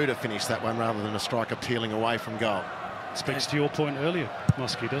coming through to finish that one rather than a striker peeling away from goal. Speaks to your point earlier,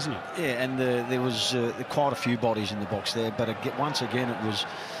 Muskie, doesn't it? Yeah, and there was quite a few bodies in the box there, but once again it was,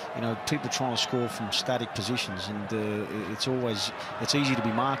 you know, people trying to score from static positions, and it's easy to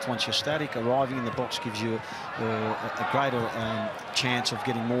be marked once you're static. Arriving in the box gives you a greater chance of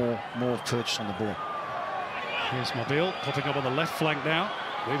getting more purchase on the ball. Here's Mobile popping up on the left flank now,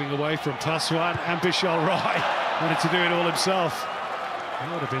 moving away from Paswan, and Bishal Rai wanted to do it all himself. That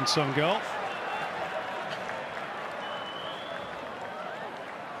would have been some goal.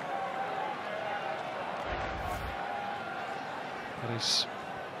 But he's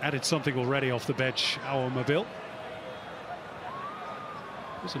added something already off the bench, our Mobile.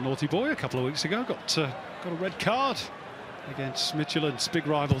 He was a naughty boy a couple of weeks ago, got a red card against Midtjylland's big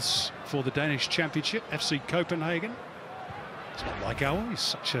rivals for the Danish Championship, FC Copenhagen. It's not like Owen, he's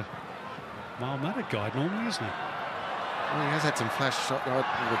such a mild-mannered guy normally, isn't he? Well, he has had some flash,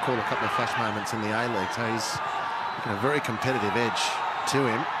 I recall a couple of flash moments in the A-League, so he's got a very competitive edge to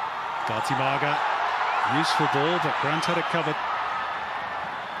him. Gartimaga, useful ball, but Grant had it covered.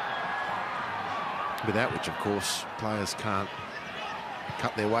 Without which, of course, players can't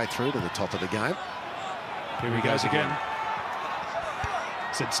cut their way through to the top of the game. Here he goes again.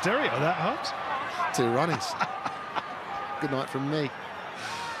 It's in stereo, that helps. 2 Ronnies. Good night from me.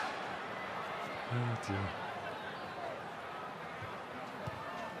 Oh dear.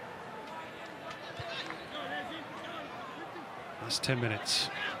 Last 10 minutes.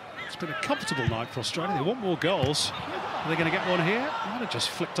 It's been a comfortable night for Australia. They want more goals. Are they going to get one here? Might have just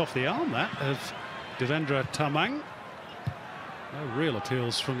flicked off the arm, that, of Devendra Tamang. No real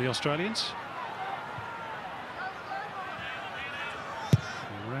appeals from the Australians.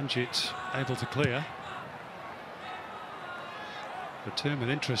 Ranjit able to clear. Return with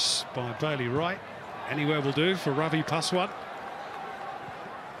interest by Bailey Wright. Anywhere will do for Ravi Paswan.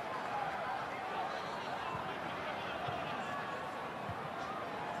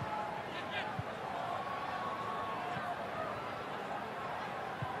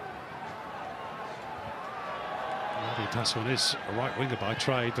 Ravi Paswan is a right winger by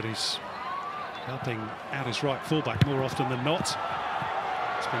trade, but he's helping out his right fullback more often than not.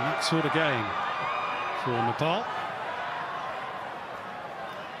 It's been that sort of game for Nepal.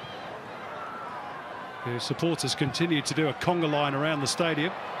 The supporters continue to do a conga line around the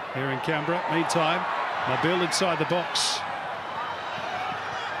stadium here in Canberra. Meantime, Mobile inside the box.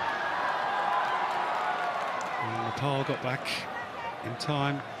 And Nepal got back in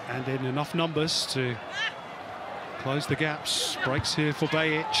time and in enough numbers to close the gaps. Breaks here for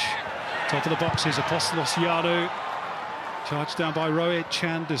Bajic. Top of the box is Apostolos Yadu. Charged down by Roic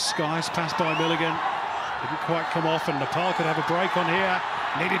and disguised pass by Milligan. Didn't quite come off, and Nepal could have a break on here.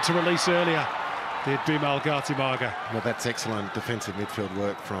 Needed to release earlier. Did Bimal Gartimaga. Well, that's excellent defensive midfield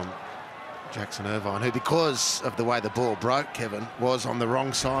work from Jackson Irvine, who, because of the way the ball broke, Kevin, was on the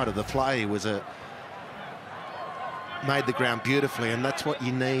wrong side of the play. He was made the ground beautifully, and that's what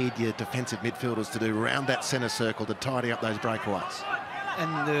you need your defensive midfielders to do, round that centre circle to tidy up those breakaways.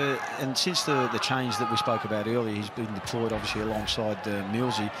 And since the change that we spoke about earlier, he's been deployed obviously alongside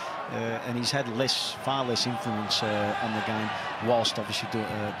Millsy, and he's had far less influence on the game, whilst obviously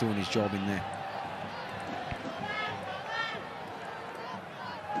doing his job in there.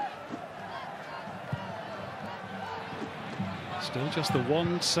 Still just the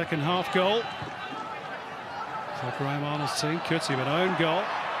 1 second half goal for Graham Arnold's team. Courtesy of an own goal.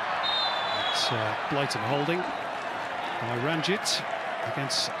 It's blatant holding by Ranjit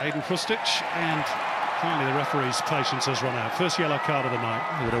against Aiden Krustic, and finally the referee's patience has run out. First yellow card of the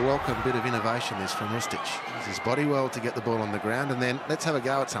night. With a welcome bit of innovation this from Rustic. Uses his body well to get the ball on the ground, and then let's have a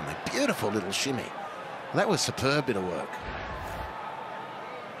go at something. Beautiful little shimmy. That was superb bit of work.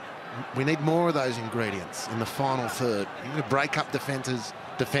 We need more of those ingredients in the final third. You need to break up defenders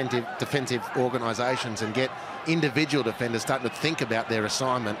defensive organisations and get individual defenders starting to think about their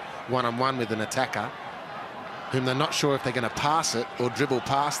assignment one-on-one with an attacker whom they're not sure if they're going to pass it or dribble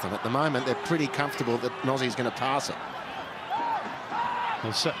past them. At the moment, they're pretty comfortable that Nozzie's going to pass it.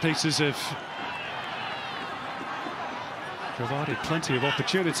 Well, set pieces have provided plenty of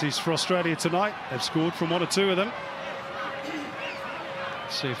opportunities for Australia tonight. They've scored from 1 or 2 of them.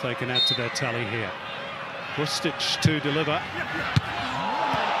 See if they can add to their tally here. Rustic to deliver.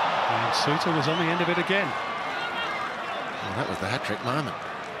 And Suter was on the end of it again. Well, that was the hat-trick moment.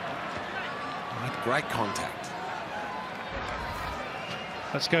 Great contact.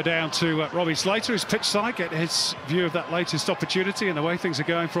 Let's go down to Robbie Slater, his pitch side, get his view of that latest opportunity and the way things are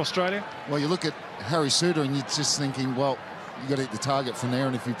going for Australia. Well, you look at Harry Suter and you're just thinking, well, you've got to hit the target from there,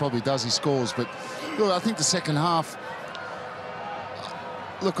 and if he probably does, he scores. But look, I think the second half,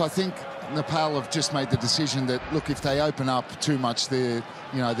 look, I think Nepal have just made the decision that, look, if they open up too much, they're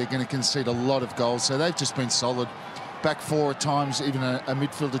going to concede a lot of goals. So they've just been solid. Back 4 at times, even a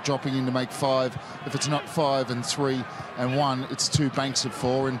midfielder dropping in to make 5. If it's not 5 and 3 and 1, it's 2 banks of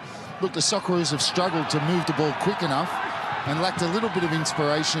 4. And look, the Socceroos have struggled to move the ball quick enough and lacked a little bit of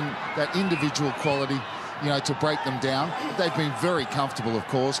inspiration, that individual quality, to break them down. They've been very comfortable, of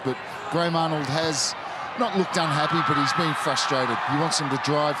course, but Graham Arnold has not looked unhappy, but he's been frustrated. He wants them to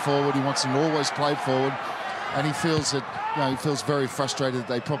drive forward. He wants them to always play forward. And he feels that, he feels very frustrated that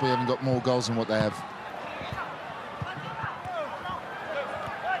they probably haven't got more goals than what they have.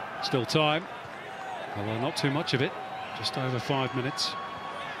 Still time, although not too much of it, just over 5 minutes.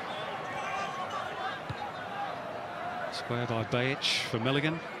 Square by Bajic for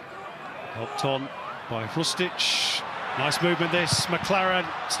Milligan, helped on by Rustic. Nice movement this, McLaren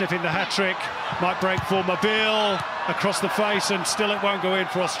sniffing the hat-trick, might break for Mobile, across the face, and still it won't go in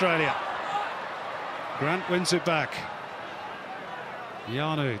for Australia. Grant wins it back.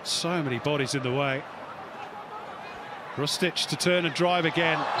 Yanu, so many bodies in the way. Rustic to turn and drive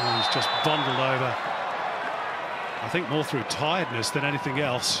again. Oh, he's just bundled over. I think more through tiredness than anything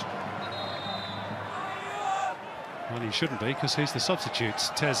else. Well, he shouldn't be, because he's the substitute.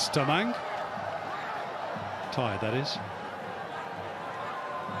 Tez Tamang. Tired, that is.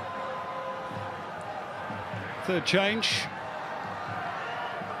 Third change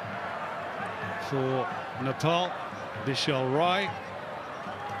for Nepal. Vishal Rai.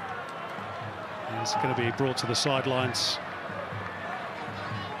 He's going to be brought to the sidelines,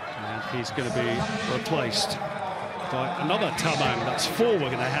 and he's going to be replaced by another Tamang. That's 4 we're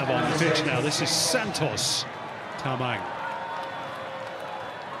going to have on the pitch now. This is Santos Tamang.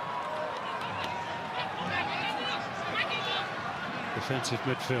 Defensive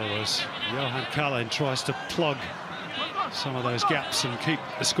midfielders. Johan Kalin tries to plug some of those gaps and keep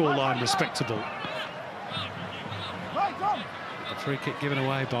the scoreline respectable. A free kick given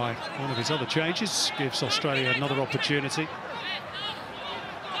away by one of his other changes gives Australia another opportunity.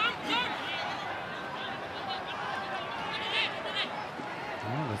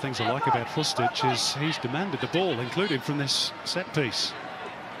 One of the things I like about Rustic is he's demanded the ball, including from this set piece.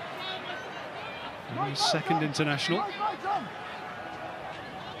 And he's second international.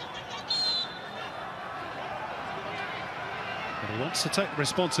 But he wants to take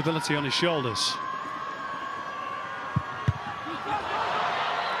responsibility on his shoulders.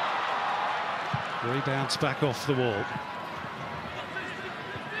 Rebounds back off the wall.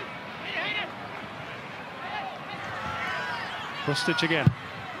 Rustic again,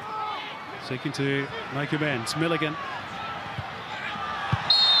 seeking to make amends. Milligan.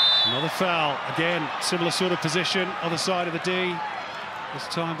 Another foul. Again, similar sort of position, other side of the D. This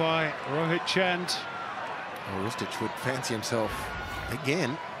time by Rohit Chand. Well, Rustic would fancy himself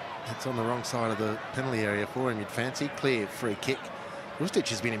again. It's on the wrong side of the penalty area for him. You'd fancy clear free kick. Rustic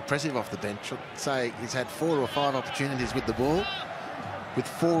has been impressive off the bench. I'd say he's had 4 or 5 opportunities with the ball. With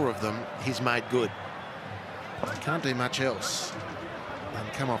 4 of them, he's made good. He can't do much else than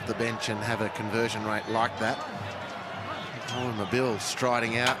come off the bench and have a conversion rate like that. Owen Mobile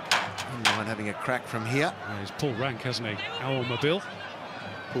striding out. Wouldn't mind having a crack from here. Well, he's pulled rank, hasn't he? Owen Mobile.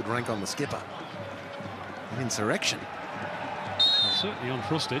 Pulled rank on the skipper. An insurrection. Well, certainly on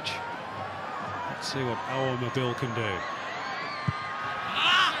Rustic. Let's see what Owen Mobile can do.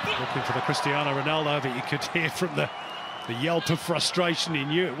 Looking for the Cristiano Ronaldo, but you could hear from the yelp of frustration. He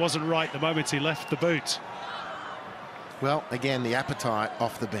knew it wasn't right the moment he left the boot. Well, again, the appetite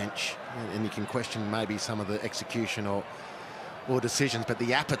off the bench, and you can question maybe some of the execution or decisions, but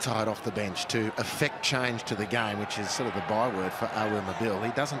the appetite off the bench to effect change to the game, which is sort of the byword for Owen Mobile.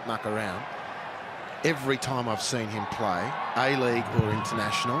 He doesn't muck around. Every time I've seen him play, A-League or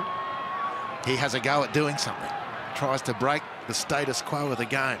international, he has a go at doing something. Tries to break the status quo of the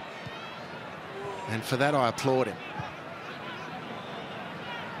game. And for that, I applaud him.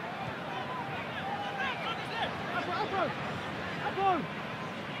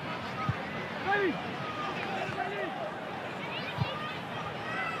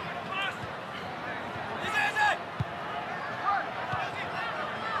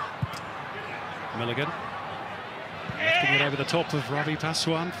 Milligan lifting it over the top of Ravi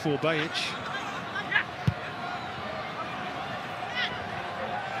Paswan for Bajic.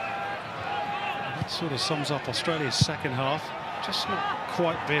 That sort of sums up Australia's second half. Just not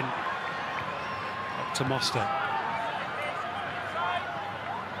quite been up to muster.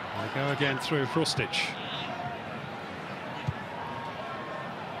 They go again through Frostic.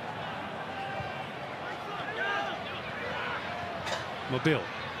 Mobile.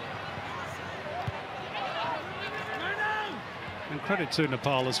 And credit to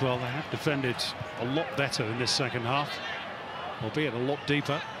Nepal as well. They have defended a lot better in this second half, albeit a lot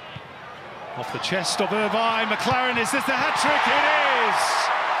deeper. Off the chest of Irvine. McLaren, is this the hat-trick? It is!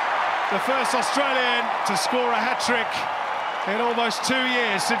 The first Australian to score a hat-trick in almost 2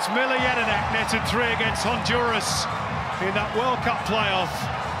 years since Miller Jedinak netted 3 against Honduras in that World Cup playoff.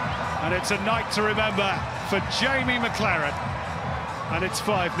 And it's a night to remember for Jamie McLaren. And it's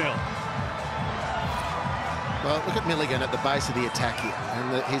 5-0. Well, look at Milligan at the base of the attack here,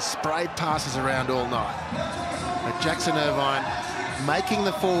 and his sprayed passes around all night. But Jackson Irvine making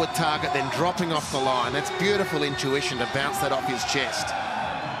the forward target, then dropping off the line. That's beautiful intuition to bounce that off his chest.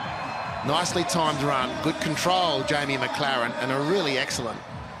 Nicely timed run, good control, Jamie McLaren, and a really excellent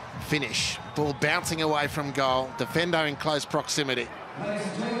finish. Ball bouncing away from goal, defender in close proximity.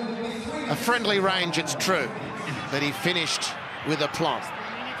 A friendly range, it's true, but he finished with aplomb.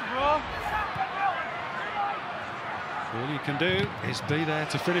 All you can do is be there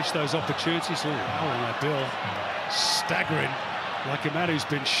to finish those opportunities. Oh, wow, that Bill staggering like a man who's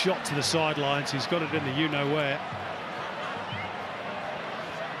been shot to the sidelines. He's got it in the you-know-where.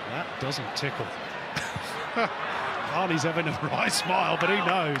 That doesn't tickle. Arnie's having a wry smile, but he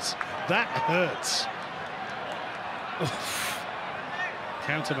knows that hurts.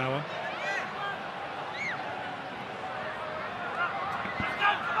 Counter Mauer.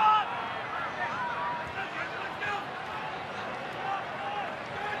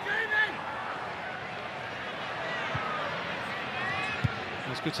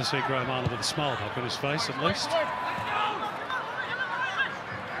 It's good to see Graham Arnold with a smile back on his face, at least.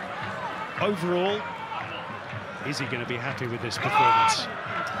 Overall, is he going to be happy with this performance?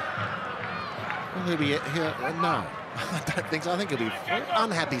 Well, no, I don't think so. I think he'll be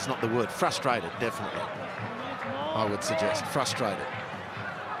unhappy. Is not the word. Frustrated, definitely. I would suggest frustrated,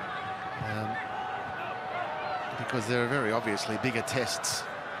 because there are very obviously bigger tests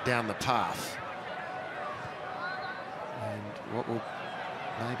down the path, and what will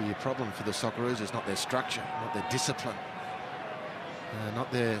maybe a problem for the Socceroos is not their structure, not their discipline,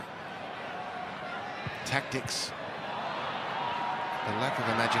 not their tactics, the lack of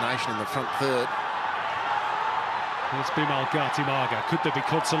imagination in the front third. It's Bimal Gatimarga. Could there be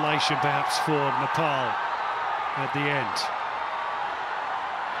consolation perhaps for Nepal at the end?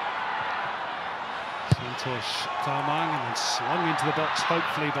 Santosh Tharmang, and then slung into the box,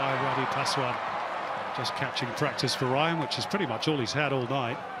 hopefully by Ravi Paswan. Just catching practice for Ryan, which is pretty much all he's had all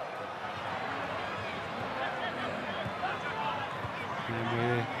night. And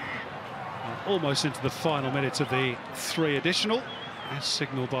we're almost into the final minutes of the 3 additional, as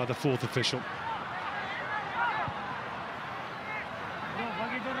signalled by the 4th official.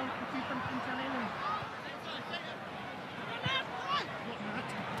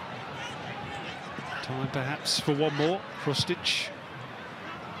 Time perhaps for one more. Frostic.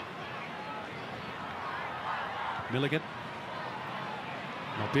 Milligan.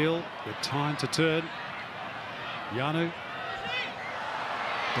 Mobile with time to turn. Yanu.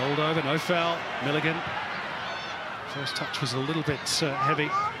 Bowled over, no foul. Milligan. First touch was a little bit heavy.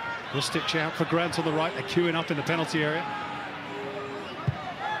 Frostic out for Grant on the right. They're queuing up in the penalty area.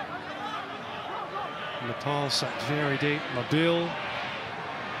 Nepal sat very deep. Mobile.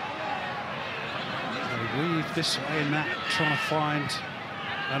 They weave this way and that, trying to find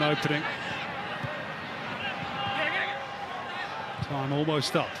an opening. Time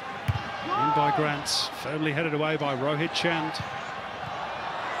almost up. In by Grant, firmly headed away by Rohit Chand.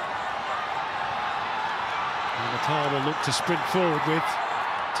 And Nepal will look to sprint forward with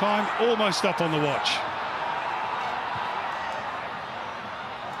time almost up on the watch.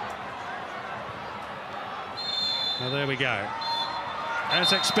 Well, there we go.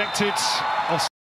 As expected,